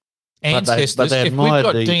next bit. Ancestors, but they if we've admired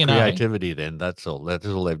got the DNA, creativity then. That's all. That's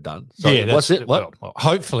all they've done. So yeah, what's it? What? Well,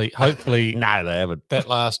 hopefully, No, they haven't. that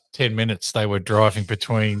last 10 minutes they were driving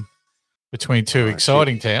between two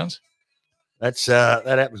exciting towns. That's that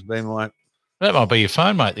happens to be my That might be your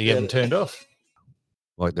phone, mate, that you haven't turned off.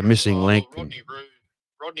 like the missing link. Rodney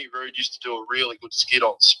Roode used to do a really good skit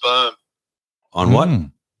on sperm. On what?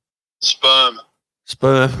 Sperm.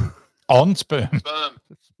 Sperm. On sperm.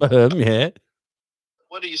 Sperm, yeah.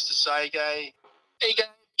 What he used to say, he go,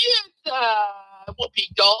 yeah,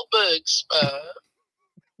 Whoopi Goldberg sperm.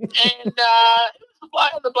 And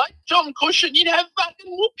the bloke, John Cushion, you'd have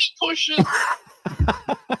fucking Whoopi Cushion.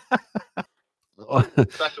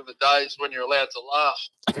 Back in the days when you're allowed to laugh.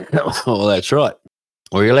 Oh, that's right.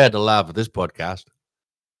 Well, you're allowed to laugh at this podcast.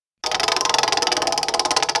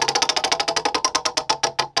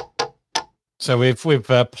 So we've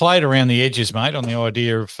played around the edges, mate, on the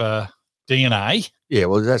idea of DNA. Yeah,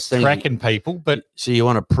 well, that's tracking people, but so you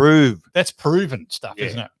want to prove that's proven stuff,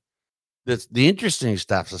 isn't it? That's the interesting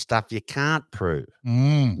stuff. The stuff you can't prove.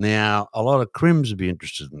 Mm. Now, a lot of crims would be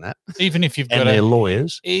interested in that, even if you've got their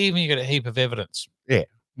lawyers. Even you've got a heap of evidence. Yeah,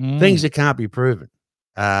 things that can't be proven,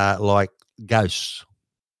 like ghosts.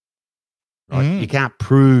 Right? You can't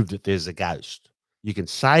prove that there's a ghost. You can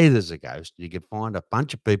say there's a ghost. You can find a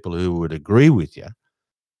bunch of people who would agree with you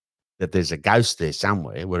that there's a ghost there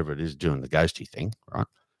somewhere, whatever it is doing the ghosty thing, right?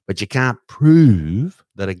 But you can't prove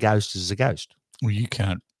that a ghost is a ghost. Well, you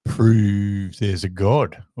can't prove there's a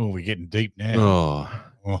God. Oh, we're getting deep now.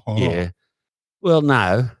 Oh, yeah. Well,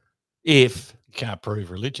 no. If you can't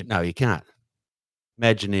prove religion. No, you can't.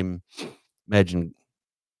 Imagine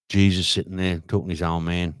Jesus sitting there talking to his old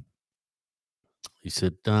man. He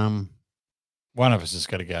said, one of us has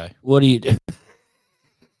got to go. What do you do?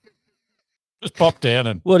 Just pop down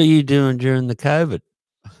and. What are you doing during the COVID?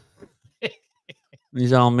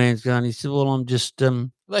 His old man's going. He said, "Well, I'm just Are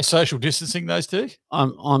they social distancing those two?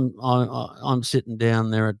 I'm sitting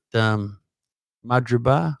down there at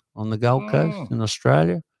Mudgeeraba on the Gold Coast in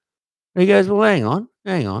Australia." And he goes, "Well, hang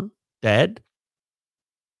on, Dad.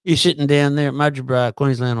 You're sitting down there at Mudgeeraba,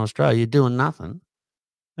 Queensland, Australia. You're doing nothing."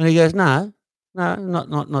 And he goes, "No,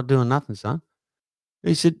 not doing nothing, son."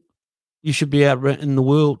 He said, "You should be out in the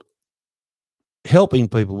world helping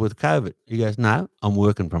people with COVID." He goes, "No, I'm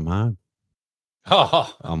working from home."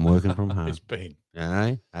 Oh, I'm working from home. It's been.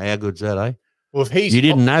 Hey, how good's that, eh? Well, if you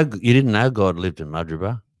didn't know God lived in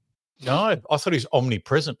Mudgeeraba. No, I thought he's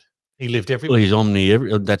omnipresent. He lived everywhere. Well,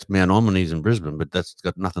 he's that's Mount Omni's in Brisbane, but that's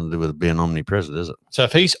got nothing to do with being omnipresent, is it? So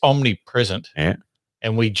if he's omnipresent,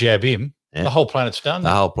 and we jab him, the whole planet's done. The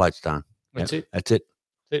whole plate's done. That's it. That's it.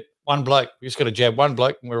 One bloke. We just got to jab one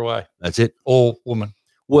bloke and we're away. That's it. Or woman.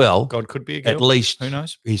 Well, God could be a girl. At least who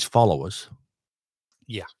knows? His followers.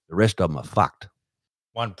 Yeah. The rest of them are fucked.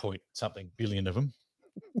 1.something billion of them.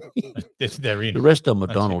 They're in. The rest of them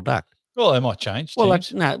are Donald Duck. Well, they might change. Well,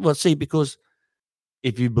 see, because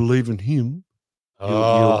if you believe in him,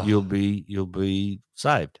 you'll be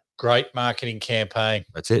saved. Great marketing campaign.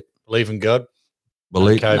 That's it. Believe in God.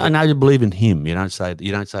 No, you believe in him. You don't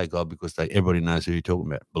say God because everybody knows who you're talking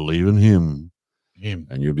about. Believe in him,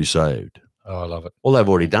 and you'll be saved. Oh, I love it. Well, they've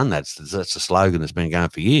already done that. That's a slogan that's been going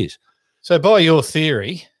for years. So, by your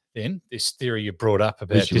theory, then this theory you brought up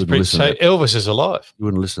about this, so Elvis is alive. You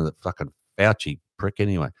wouldn't listen to that fucking Fauci prick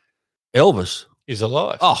anyway. Elvis is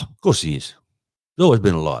alive. Oh, of course he is. He's always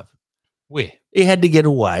been alive. Where? He had to get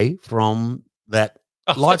away from that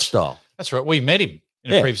lifestyle. That's right. We met him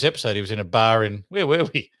in a previous episode. He was in a bar in, where were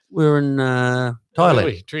we? We were in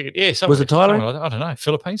Thailand. Yeah, was it Thailand? I don't know,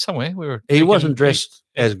 Philippines somewhere. He wasn't dressed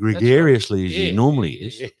as gregariously as he normally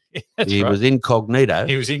is. He was incognito.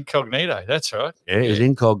 He was incognito. That's right. Yeah, he was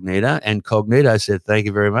incognito, and Cognito said, "Thank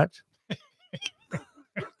you very much."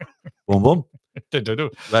 Boom, boom.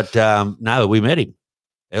 But no, we met him.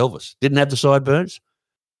 Elvis didn't have the sideburns.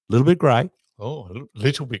 A little bit grey. Oh, a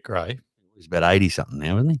little bit grey. He's about 80 something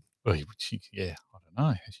now, isn't he? Well, yeah, I don't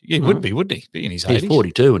know. Yeah, he would be, wouldn't he? Be in his 80s. He's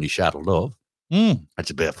 42 when he shuttled off. That's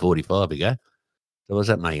about 45 ago. So what's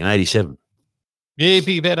that making? 87. Yeah, he'd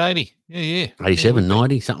be about 80. Yeah. 87,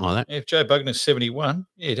 90, something like that. Yeah, if Joe Bugner's 71,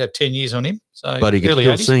 he'd have 10 years on him. So but he could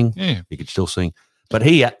still 80s. sing. Yeah. He could still sing. But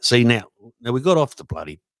he, see now we got off the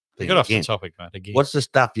bloody thing. We got off the topic, mate, again. What's the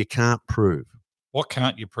stuff you can't prove? What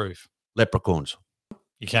can't you prove? Leprechauns.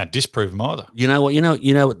 You can't disprove them either. You know what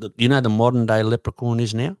the modern day leprechaun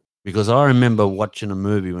is now? Because I remember watching a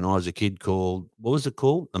movie when I was a kid called, what was it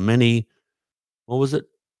called? What was it?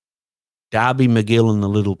 Darby McGill and the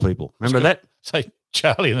Little People. Remember that? Say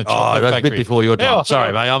Charlie and the Oh, Chocolate that's a Factory. bit before your time. Yeah,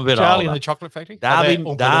 Sorry, mate. I'm a bit Charlie older. and the Chocolate Factory. Darby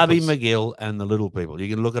Oompa Loompas. McGill and the Little People. You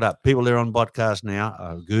can look it up. People that are on podcast now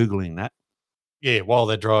are Googling that. Yeah, while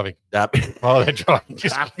they're driving. Darby, While they're driving.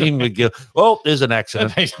 Darby McGill. Oh, there's an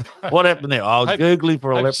accident. What happened there? I was Googling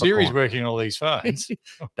for a leprechaun. Siri's working on all these phones.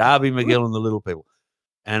 Darby McGill and the Little People.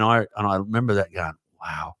 And I remember that going,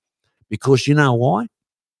 wow. Because you know why?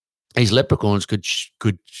 These leprechauns could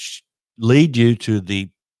lead you to the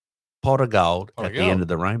pot of gold at the end of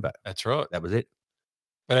the rainbow. That's right. That was it.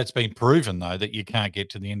 But it's been proven, though, that you can't get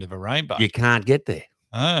to the end of a rainbow. You can't get there.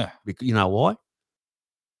 Ah. You know why?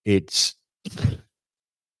 It's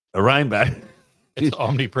a rainbow. It's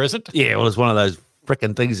omnipresent. Yeah, well, it's one of those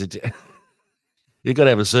freaking things that you got to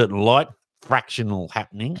have a certain light fractional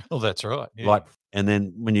happening. Oh, that's right. Yeah. Like, and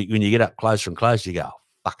then when you get up closer and closer, you go, oh,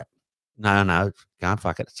 fuck it. No, can't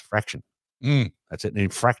fuck it. It's a fraction. That's it. In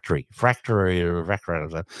fractory.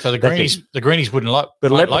 So the greenies wouldn't like.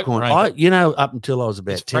 But like leprechaun, up until I was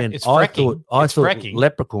about 10, I thought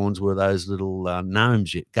leprechauns were those little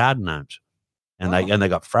gnomes, garden gnomes, and they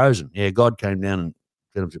got frozen. Yeah, God came down and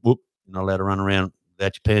said, "Whoop, you're not allowed to run around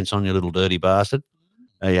without your pants on, you little dirty bastard."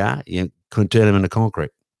 There you are. You couldn't turn them into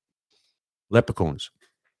concrete. Leprechauns.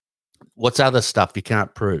 What's other stuff you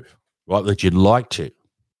can't prove, right? That you'd like to.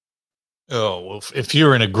 Oh, well, if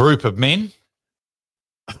you're in a group of men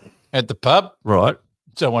at the pub, right?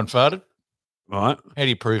 Someone farted, right? How do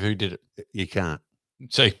you prove who did it? You can't.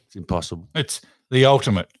 See, it's impossible. It's the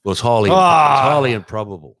ultimate. Well, it's highly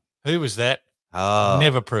improbable. Who was that? Oh,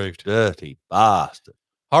 never proved. Dirty bastard.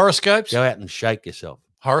 Horoscopes? Go out and shake yourself.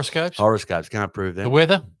 Horoscopes? Horoscopes can't prove them. The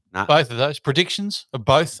weather? Nah. Both of those predictions of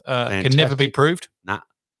both can never be proved. Nah.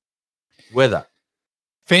 Weather.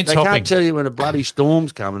 Fence hopping. They can't tell you when a bloody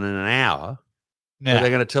storm's coming in an hour. No. They're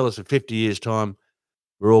going to tell us in 50 years' time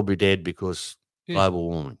we'll all be dead because global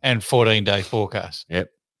warming. And 14-day forecast. Yep.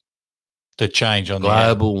 To change on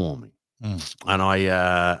global warming. And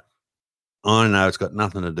I know it's got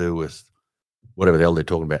nothing to do with whatever the hell they're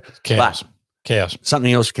talking about. Cows.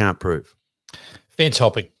 Something else you can't prove. Fence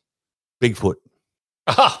hopping. Bigfoot.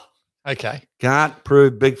 Ah, okay. Can't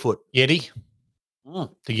prove Bigfoot. Yeti. The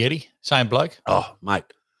Yeti. Same bloke. Oh, mate.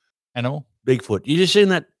 Animal. Bigfoot. You just seen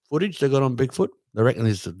that footage they got on Bigfoot? They reckon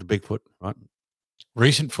it's the Bigfoot, right?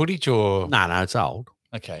 Recent footage or? No, it's old.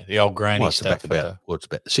 Okay, the old granny stuff. What's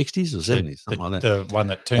about the 60s or 70s, something like that. The one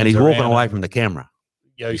that turns and he's walking away from the camera.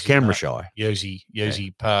 He's camera shy.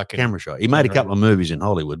 Yosi Park. Camera shy. He made a couple of movies in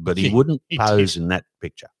Hollywood, but he wouldn't pose in that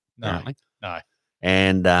picture. No.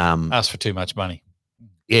 And asked for too much money.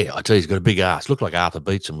 Yeah, I tell you, he's got a big ass. Looked like Arthur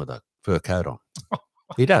Beetson with a fur coat on.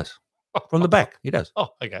 He does. From the back, he does. Oh,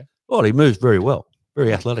 okay. Well, he moves very well,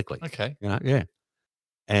 very athletically. Okay. Yeah.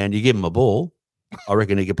 And you give him a ball, I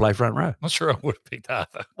reckon he could play front row. Not sure I would have picked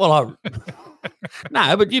Arthur. Well,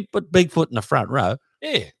 no, but you put Bigfoot in the front row.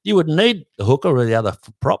 Yeah. You wouldn't need the hooker or the other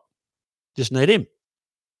prop. Just need him.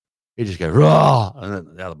 He'd just go, raw, and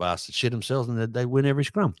then the other bastards shit themselves and they win every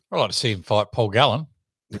scrum. I'd like to see him fight Paul Gallen.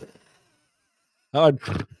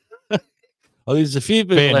 There's a few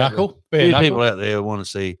people, people out there who want to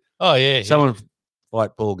see someone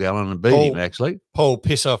fight Paul Gallen and beat him, actually. Paul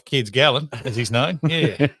Piss Off Kids Gallen, as he's known.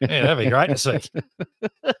 Yeah, that'd be great to see.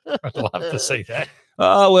 I'd love to see that.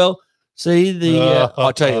 Oh, well, see,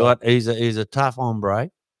 I'll tell you what, he's a tough hombre.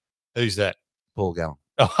 Who's that? Paul Gallen.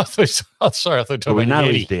 Oh, I thought we know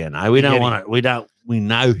his DNA. We don't want to, we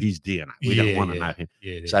know his DNA. We don't want to know him.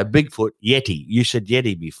 Yeah. So Bigfoot, Yeti. You said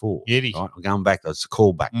Yeti before. Yeti. Right? I'm going back. That's a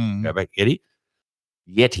callback. Go back,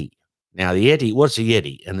 Yeti. Now, the Yeti, what's a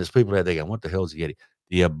Yeti? And there's people out there going, what the hell's a Yeti?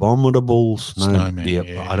 The abominable snowman.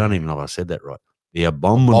 I don't even know if I said that right. The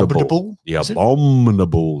abominable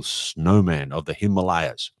snowman of the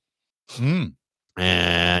Himalayas. It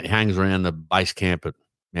hangs around the base camp at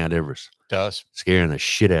Mount Everest. Does. Scaring the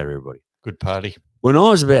shit out of everybody. Good party. When I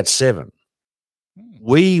was about 7,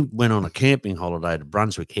 we went on a camping holiday to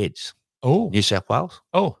Brunswick Heads. Oh. New South Wales.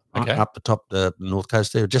 Oh, okay. Right, up the top, the north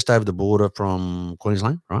coast there, just over the border from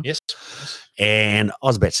Queensland, right? Yes. And I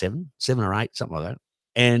was about 7 or 8, something like that.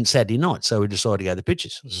 And Saturday night, so we decided to go to the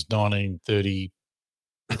pictures. This is 1930.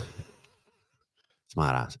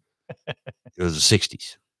 Smart ass. It was the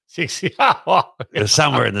 60s. 60. It was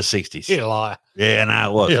somewhere in the 60s. You're a liar. Yeah, no,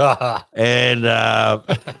 it was. Yeah. And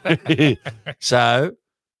so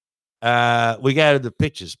we go to the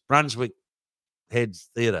pictures, Brunswick Heads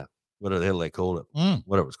Theatre, whatever the hell they called it,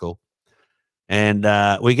 whatever it's called. And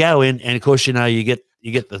we go in, and of course, you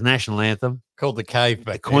get the national anthem. Called the cave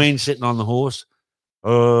back the Queen sitting on the horse.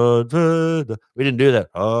 We didn't do that.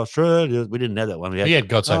 Australia. We didn't have that one. He had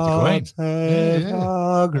God Save the Queen. Save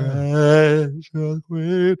our gracious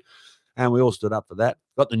Queen. And we all stood up for that.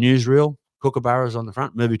 Got the newsreel, kookaburras on the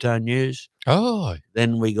front, Movie Tone News. Oh.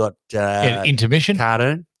 Then we got intermission.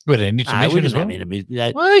 cartoon. We had an intermission as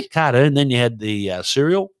well. Cartoon. Then you had the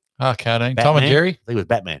cereal. Oh, cartoon. Batman. Tom and Jerry. I think it was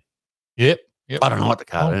Batman. Yep. I don't know what the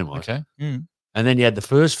cartoon was. Okay. Mm. And then you had the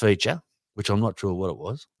first feature, which I'm not sure what it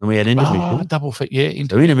was. And we had intermission. Oh, double fit. Yeah.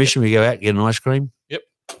 So intermission, we go out, get an ice cream. Yep.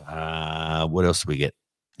 What else do we get?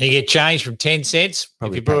 You get changed from 10 cents.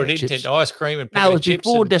 Probably if you brought packet it in, chips. 10 ice cream and No, it was chips.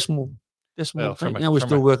 before decimal. Well, Thing. Now we're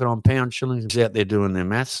still working on pound shillings out there doing their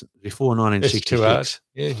maths before 1966.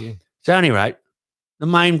 Yeah. So, at any rate, the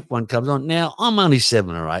main one comes on. Now, I'm only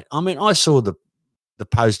 7 or 8. I mean, I saw the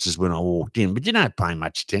posters when I walked in, but you don't pay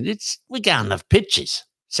much attention. We're going to pictures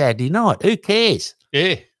Saturday night. Who cares?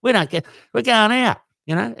 Yeah. We don't care. We're going out,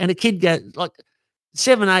 and a kid goes, like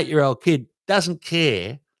 7, 8-year-old kid doesn't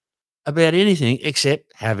care about anything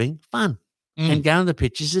except having fun. And going to the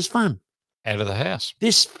pictures is fun. Out of the house.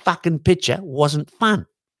 This fucking picture wasn't fun.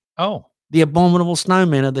 Oh. The abominable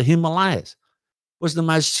snowman of the Himalayas was the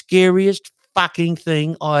most scariest fucking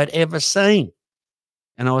thing I had ever seen.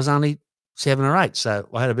 And I was only 7 or 8. So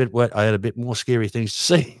I had a bit more scary things to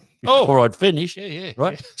see before I'd finish. Yeah.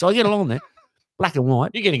 Right. So I get along there. Black and white.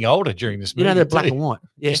 You're getting older during this movie. They're black and white.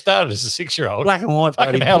 Yeah. You started as a 6-year-old. Black and white.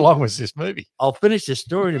 Fucking how long was this movie? I'll finish this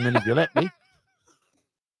story in a minute if you let me.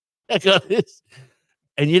 I got this.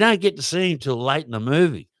 And you don't get to see him till late in the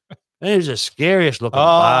movie. He was the scariest looking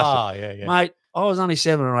bastard. Yeah. Mate, I was only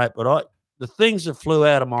 7 or 8, but the things that flew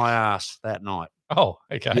out of my ass that night. Oh,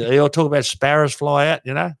 okay. You all talk about sparrows fly out,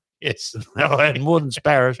 Yes. I had more than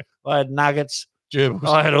sparrows. I had nuggets. Gerbils.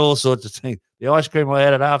 I had all sorts of things. The ice cream I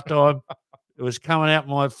had at halftime, it was coming out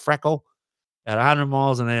my freckle at 100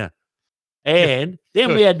 miles an hour. And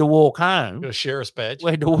then we had to walk home. Got a sheriff's badge.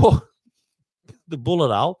 We had to walk the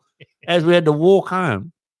bullet hole as we had to walk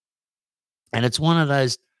home. And it's one of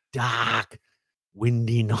those dark,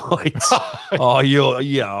 windy nights.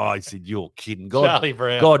 I said, you're kidding. Charlie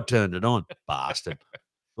Brown. God turned it on, bastard.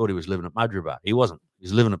 Thought he was living at Mudgeeraba. He wasn't. He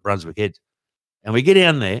was living at Brunswick Heads. And we get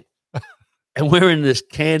down there, and we're in this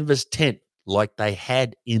canvas tent like they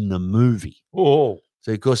had in the movie. Oh.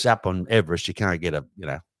 So, of course, up on Everest, you can't get a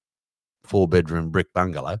 4-bedroom brick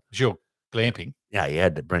bungalow. Sure. Glamping. Yeah, you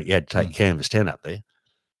had to take a canvas tent up there.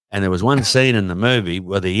 And there was one scene in the movie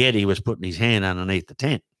where the Yeti was putting his hand underneath the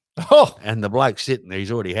tent. Oh. And the bloke's sitting there.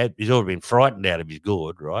 He's already been frightened out of his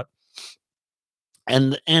gourd, right?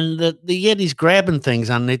 And the Yeti's grabbing things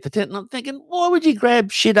underneath the tent. And I'm thinking, why would you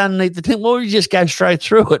grab shit underneath the tent? Why would you just go straight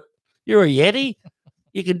through it? You're a Yeti.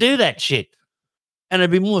 You can do that shit. And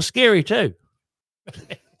it'd be more scary too.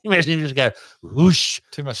 Imagine him just go whoosh,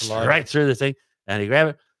 too much straight through the thing. And he grab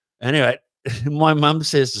it. Anyway, my mum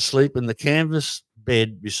says to sleep in the canvas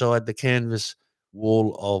bed beside the canvas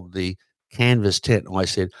wall of the canvas tent. And I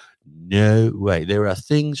said, no way. There are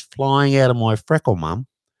things flying out of my freckle, Mum,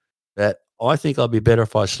 that I think I'd be better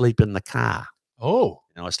if I sleep in the car. Oh.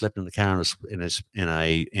 And I slept in the car in a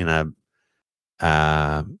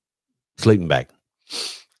sleeping bag.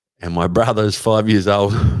 And my brother's 5 years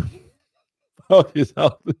old. 5 years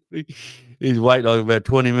old. He's waiting like about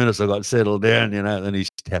 20 minutes. I got settled down, then he's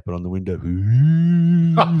tapping on the window.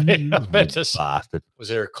 I bet bastard. Was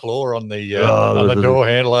there a claw on the door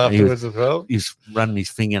handle afterwards as well? He's running his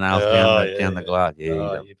fingernails down the glass.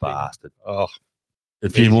 Yeah, bastard. Oh. A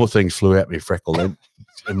few more things flew out my freckle then.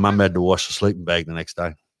 And Mum had to wash the sleeping bag the next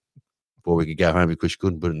day before we could go home because she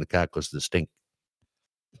couldn't put it in the car because of the stink.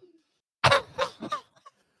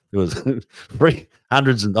 It was I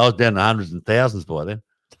was down to hundreds and thousands by then.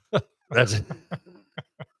 That's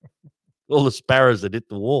all the sparrows that hit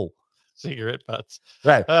the wall. Cigarette butts.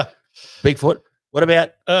 Right. Bigfoot. What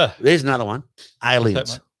about, there's another one,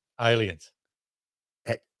 aliens. Aliens.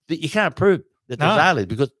 You can't prove that there's aliens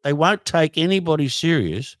because they won't take anybody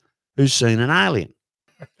serious who's seen an alien.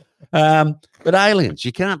 But aliens,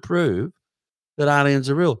 you can't prove that aliens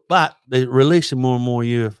are real. But they're releasing more and more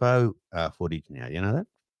UFO footage now. You know that?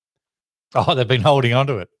 Oh, they've been holding on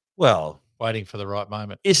to it. Well, waiting for the right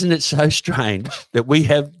moment. Isn't it so strange that we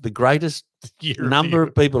have the greatest number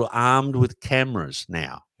of people armed with cameras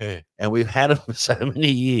now? Yeah. And we've had them for so many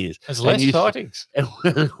years. There's less sightings. And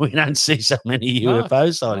we don't see so many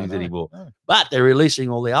UFO sightings anymore. No. But they're releasing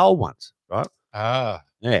all the old ones, right? Ah.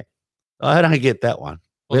 Yeah. I don't get that one.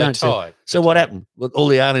 Well, they're tied. So what happened? Well, all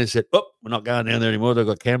the aliens said, oh, we're not going down there anymore. They've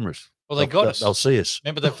got cameras. Well, they got us. They'll see us.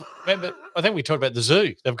 Remember, I think we talked about the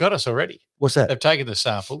zoo. They've got us already. What's that? They've taken the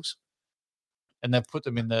samples and they've put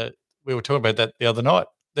them in we were talking about that the other night.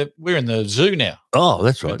 we're in the zoo now. Oh,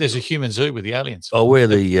 that's right. There's a human zoo with the aliens. Oh, we're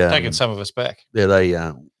the Taking some of us back.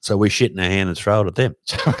 so we're shitting our hand and throw it at them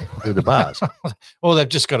through the bars. Well, they've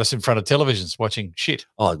just got us in front of televisions watching shit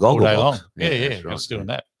Oh, all day Gogglebox. long. Yeah, that's right, just doing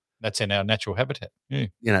that. That's in our natural habitat. Yeah.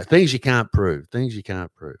 You know, things you can't prove.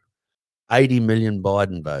 80 million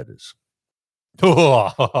Biden voters.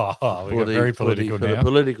 Oh, we got very political for now. the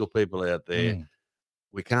political people out there,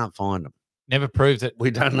 we can't find them. Never proved it.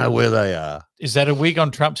 We don't know where they are. Is that a wig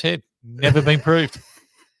on Trump's head? Never been proved.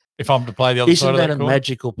 If I'm to play the other side of that Isn't that a coin.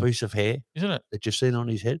 magical piece of hair? Isn't it? That you've seen on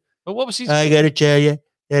his head? But what was his I got to tell you,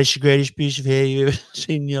 that's the greatest piece of hair you've ever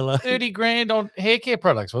seen in your life. 30 grand on hair care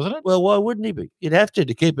products, wasn't it? Well, why wouldn't he be? You'd have to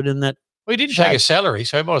keep it in that. Well, he didn't take a salary,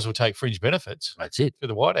 so he might as well take fringe benefits That's it. to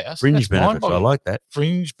the White House. Fringe That's benefits. I mind-boggling. like that.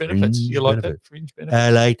 Fringe benefits. Fringe You like that? benefits. Fringe benefits. I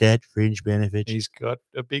like that. Fringe benefits. He's got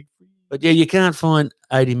a big. But yeah, you can't find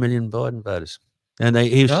 80 million Biden voters. And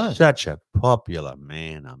he was such a popular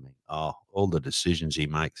man. I mean, all the decisions he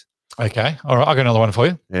makes. Okay. All right. I got another one for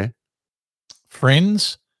you. Yeah.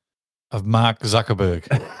 Friends of Mark Zuckerberg.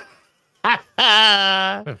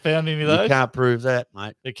 Found any of You those? can't prove that,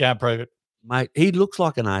 mate. You can't prove it. Mate, he looks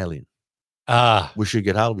like an alien. Ah. We should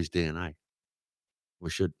get hold of his DNA. We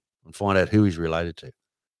should and find out who he's related to.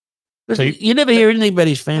 So you never hear anything about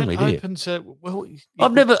his family, do you?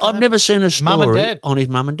 I've never seen a story on his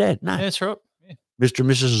mum and dad. No. Yeah, that's right. Yeah. Mr. and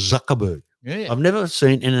Mrs. Zuckerberg. Yeah. I've never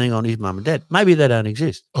seen anything on his mum and dad. Maybe they don't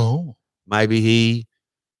exist. Oh. Maybe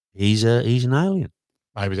he's an alien.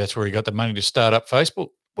 Maybe that's where he got the money to start up Facebook.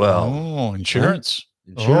 Well, insurance.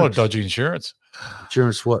 Insurance. Oh, dodgy insurance.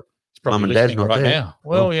 Insurance what? It's probably Mum and dad's listening not right there. now.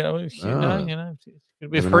 Well, Oh. you know,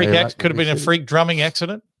 could be a Never freak know that could have been a could be freak drumming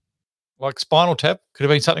accident, like Spinal Tap. Could have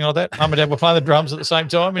been something like that. Mum and Dad were playing the drums at the same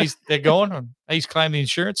time, and they're gone. And he's claimed the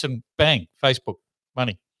insurance, and bang, Facebook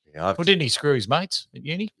money. Yeah, Well, didn't he screw his mates at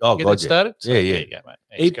uni? Oh, Get God, that started? So, Yeah, yeah. there you go, mate.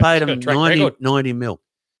 he paid him got a track record. 90 mil.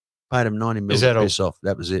 Paid him 90 mil Is that to all? piss off.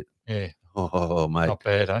 That was it. Yeah, Oh, mate. not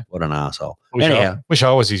bad, eh? What an arsehole. Wish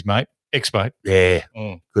I was his mate, ex-mate. Yeah.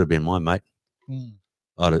 Mm. Could have been my mate. Mm.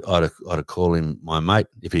 I'd have called him my mate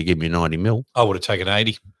if he give me 90 mil. I would have taken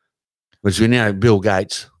 80. Which we know, Bill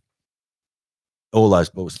Gates, all those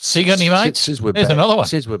balls. So you got any mates? Since we're There's another one.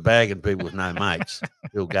 Since we're bagging people with no mates,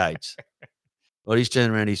 Bill Gates. Well, he's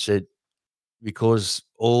turned around. He said, because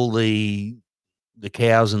all the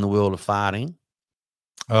cows in the world are farting.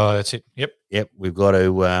 Oh, that's it. Yep. We've got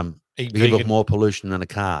to Eat give up vegan. more pollution than a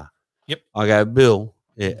car. Yep. I go, Bill.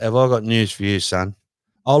 Yeah, have I got news for you, son?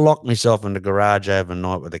 I'll lock myself in the garage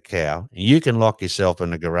overnight with a cow, and you can lock yourself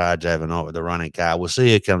in the garage overnight with a running car. We'll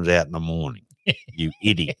see who comes out in the morning. You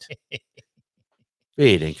idiot.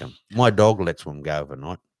 Fair dinkum. My dog lets one go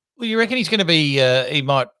overnight. Well, you reckon he's going to be, he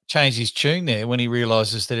might change his tune there when he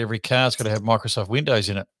realises that every car's got to have Microsoft Windows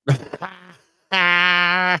in it.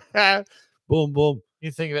 Boom, boom.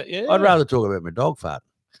 You think about, yeah. I'd rather talk about my dog fart.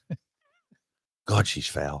 God, she's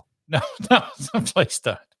foul. No, please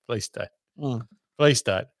don't. Please don't. Mm. Please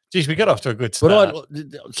don't. Geez, we got off to a good start.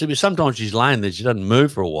 But see, sometimes she's laying there, she doesn't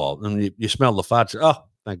move for a while, and you smell the farts. Oh,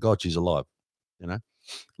 thank God she's alive. You know,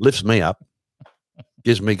 lifts me up,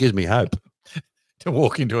 gives me hope. To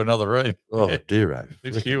walk into another room. Oh, Yeah. dear,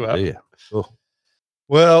 Lifts you up. dear. Oh,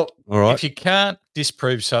 Well, all right, if you can't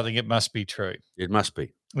disprove something, it must be true. it must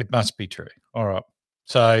be. It must be true. All right.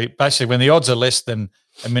 So basically, when the odds are less than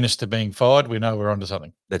a minister being fired, we know we're onto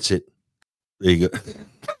something. That's it. There you go.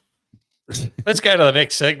 Let's go to the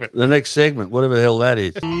next segment. The next segment, whatever the hell that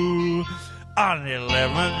is. On the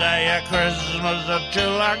 11th day of Christmas, the two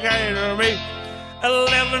I gave to me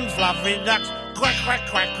 11 fluffy ducks, quack, quack,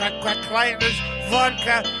 quack, quack, quack, like this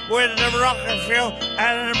vodka with the rocket fuel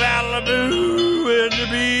and the Malibu and the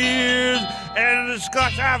beers and the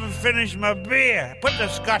scotch. I haven't finished my beer. Put the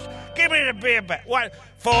scotch, give me the beer back. What?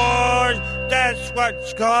 For that's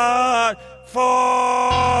what's called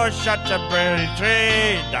for such a pretty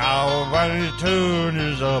tree. Now my tune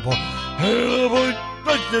is up. Hey, boy,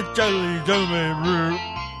 what's the jelly gentleman?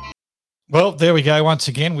 Well, there we go. Once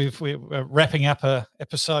again, we're wrapping up a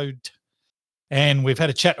episode, and we've had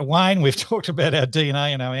a chat to Wayne. We've talked about our DNA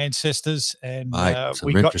and our ancestors, and Mate, some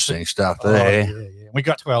we got interesting stuff to, there. yeah. We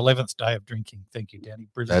got to our 11th day of drinking. Thank you, Danny.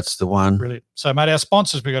 Brilliant. That's the one. Brilliant. So, mate, our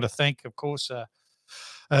sponsors we got to thank, of course,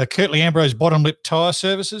 Kirtley Ambrose Bottom Lip Tyre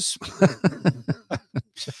Services,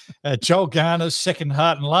 Joel Garner's Second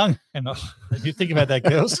Heart and Lung, and you think about that,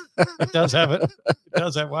 girls, it does have it. It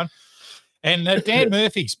does have one. And Dan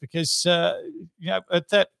Murphy's, because at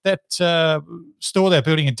that store they're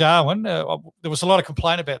building in Darwin, there was a lot of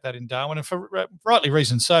complaint about that in Darwin, and for rightly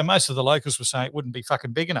reasons so. Most of the locals were saying it wouldn't be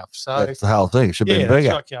fucking big enough. So That's the whole thing. It should be yeah,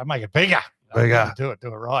 bigger. Like, make it bigger. Bigger. Do it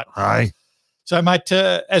right. Hey. So, mate,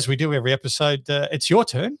 as we do every episode, it's your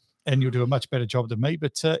turn, and you'll do a much better job than me.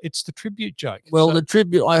 But it's the tribute joke. Well, So- the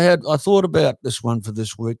tribute I thought about this one for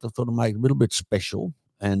this week. I thought I'd make it a little bit special.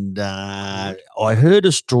 And I heard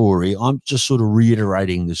a story. I'm just sort of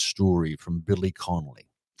reiterating this story from Billy Connolly.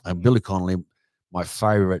 Billy Connolly, my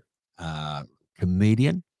favorite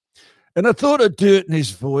comedian. And I thought I'd do it in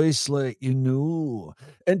his voice, like,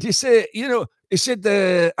 And he said,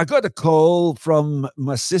 I got a call from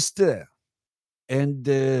my sister. And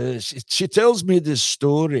she tells me this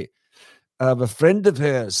story of a friend of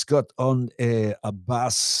hers got on a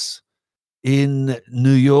bus in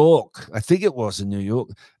New York. I think it was in New York.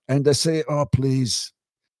 And I say, oh, please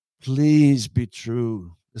be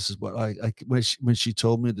true. This is what when she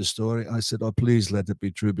told me the story, I said, oh, please let it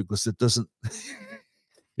be true, because it doesn't.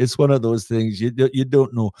 It's one of those things you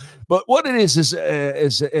don't know. But what it is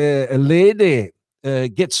a lady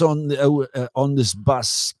gets on this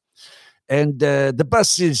bus. And the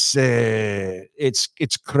bus is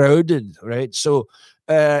it's crowded, right? So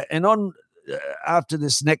and on after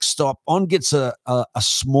this next stop, on gets a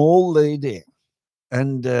small lady,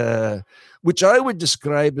 and which I would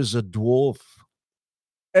describe as a dwarf.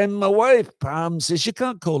 And my wife Pam says, you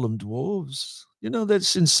can't call them dwarves.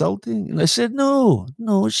 That's insulting. And I said, no,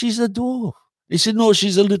 she's a dwarf. He said, no,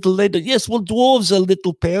 she's a little lady. Yes, well, dwarves are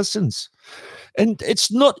little persons. And it's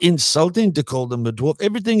not insulting to call them a dwarf.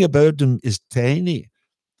 Everything about them is tiny.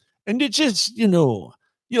 And it just, you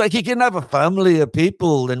can have a family of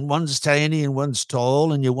people and one's tiny and one's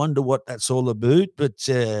tall and you wonder what that's all about. But,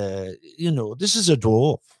 this is a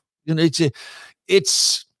dwarf.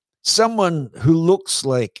 It's someone who looks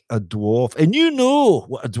like a dwarf. And you know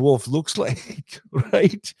what a dwarf looks like,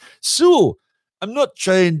 right? So I'm not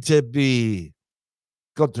trying to be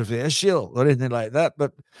controversial or anything like that,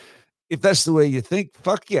 but if that's the way you think,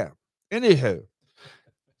 fuck yeah. Anyhow,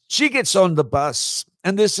 she gets on the bus,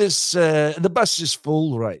 and this is the bus is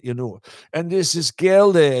full, right? And there's this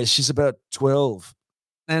girl there. She's about 12,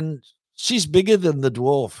 and she's bigger than the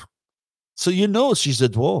dwarf, so she's a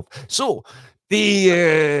dwarf. So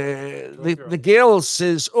the girl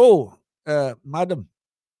says, "Oh, madam,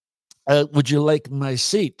 would you like my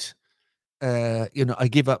seat? I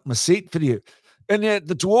give up my seat for you." And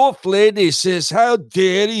the dwarf lady says, how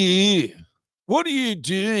dare you? What are you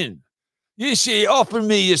doing? You see, offer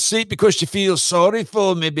me your seat because you feel sorry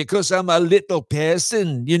for me because I'm a little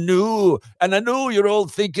person, and I know you're all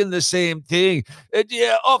thinking the same thing.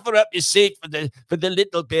 Yeah, offer up your seat for the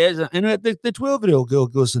little person. And the 12-year-old girl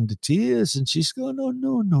goes into tears, and she's going,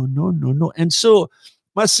 no. And so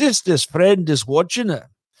my sister's friend is watching her.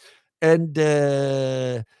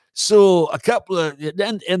 And so a couple of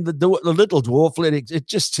and the little dwarf lady, it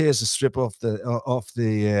just tears a strip off the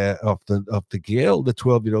girl, the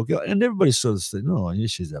 12-year-old girl, and everybody sort of said, "No,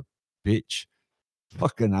 she's a bitch,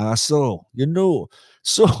 fucking asshole,"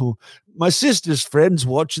 So my sister's friend's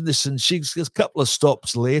watching this, and she's a couple of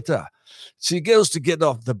stops later, she goes to get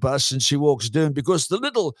off the bus, and she walks down because the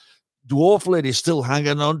little dwarf lady's still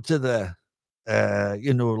hanging on to the,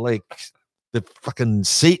 like the fucking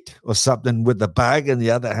seat or something with the bag in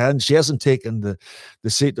the other hand. She hasn't taken the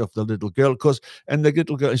seat of the little girl, and the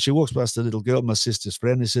little girl, and she walks past the little girl, my sister's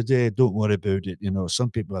friend, and said, "Hey, don't worry about it.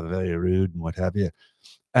 Some people are very rude and what have you."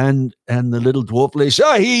 And the little dwarf lady said,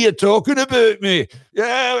 "I hear you talking about me."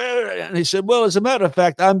 Yeah. And he said, "Well, as a matter of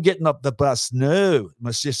fact, I'm getting up the bus now."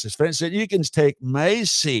 My sister's friend said, "You can take my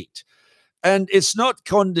seat." And it's not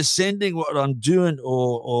condescending what I'm doing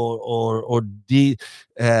or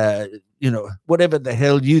whatever the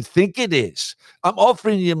hell you think it is. I'm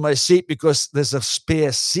offering you my seat because there's a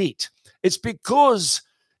spare seat. It's because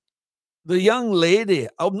the young lady,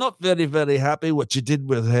 I'm not very, very happy what you did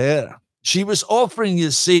with her. She was offering you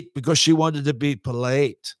a seat because she wanted to be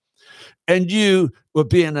polite, and you were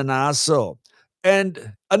being an asshole.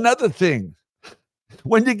 And another thing,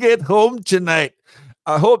 when you get home tonight,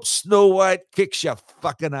 I hope Snow White kicks your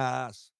fucking ass.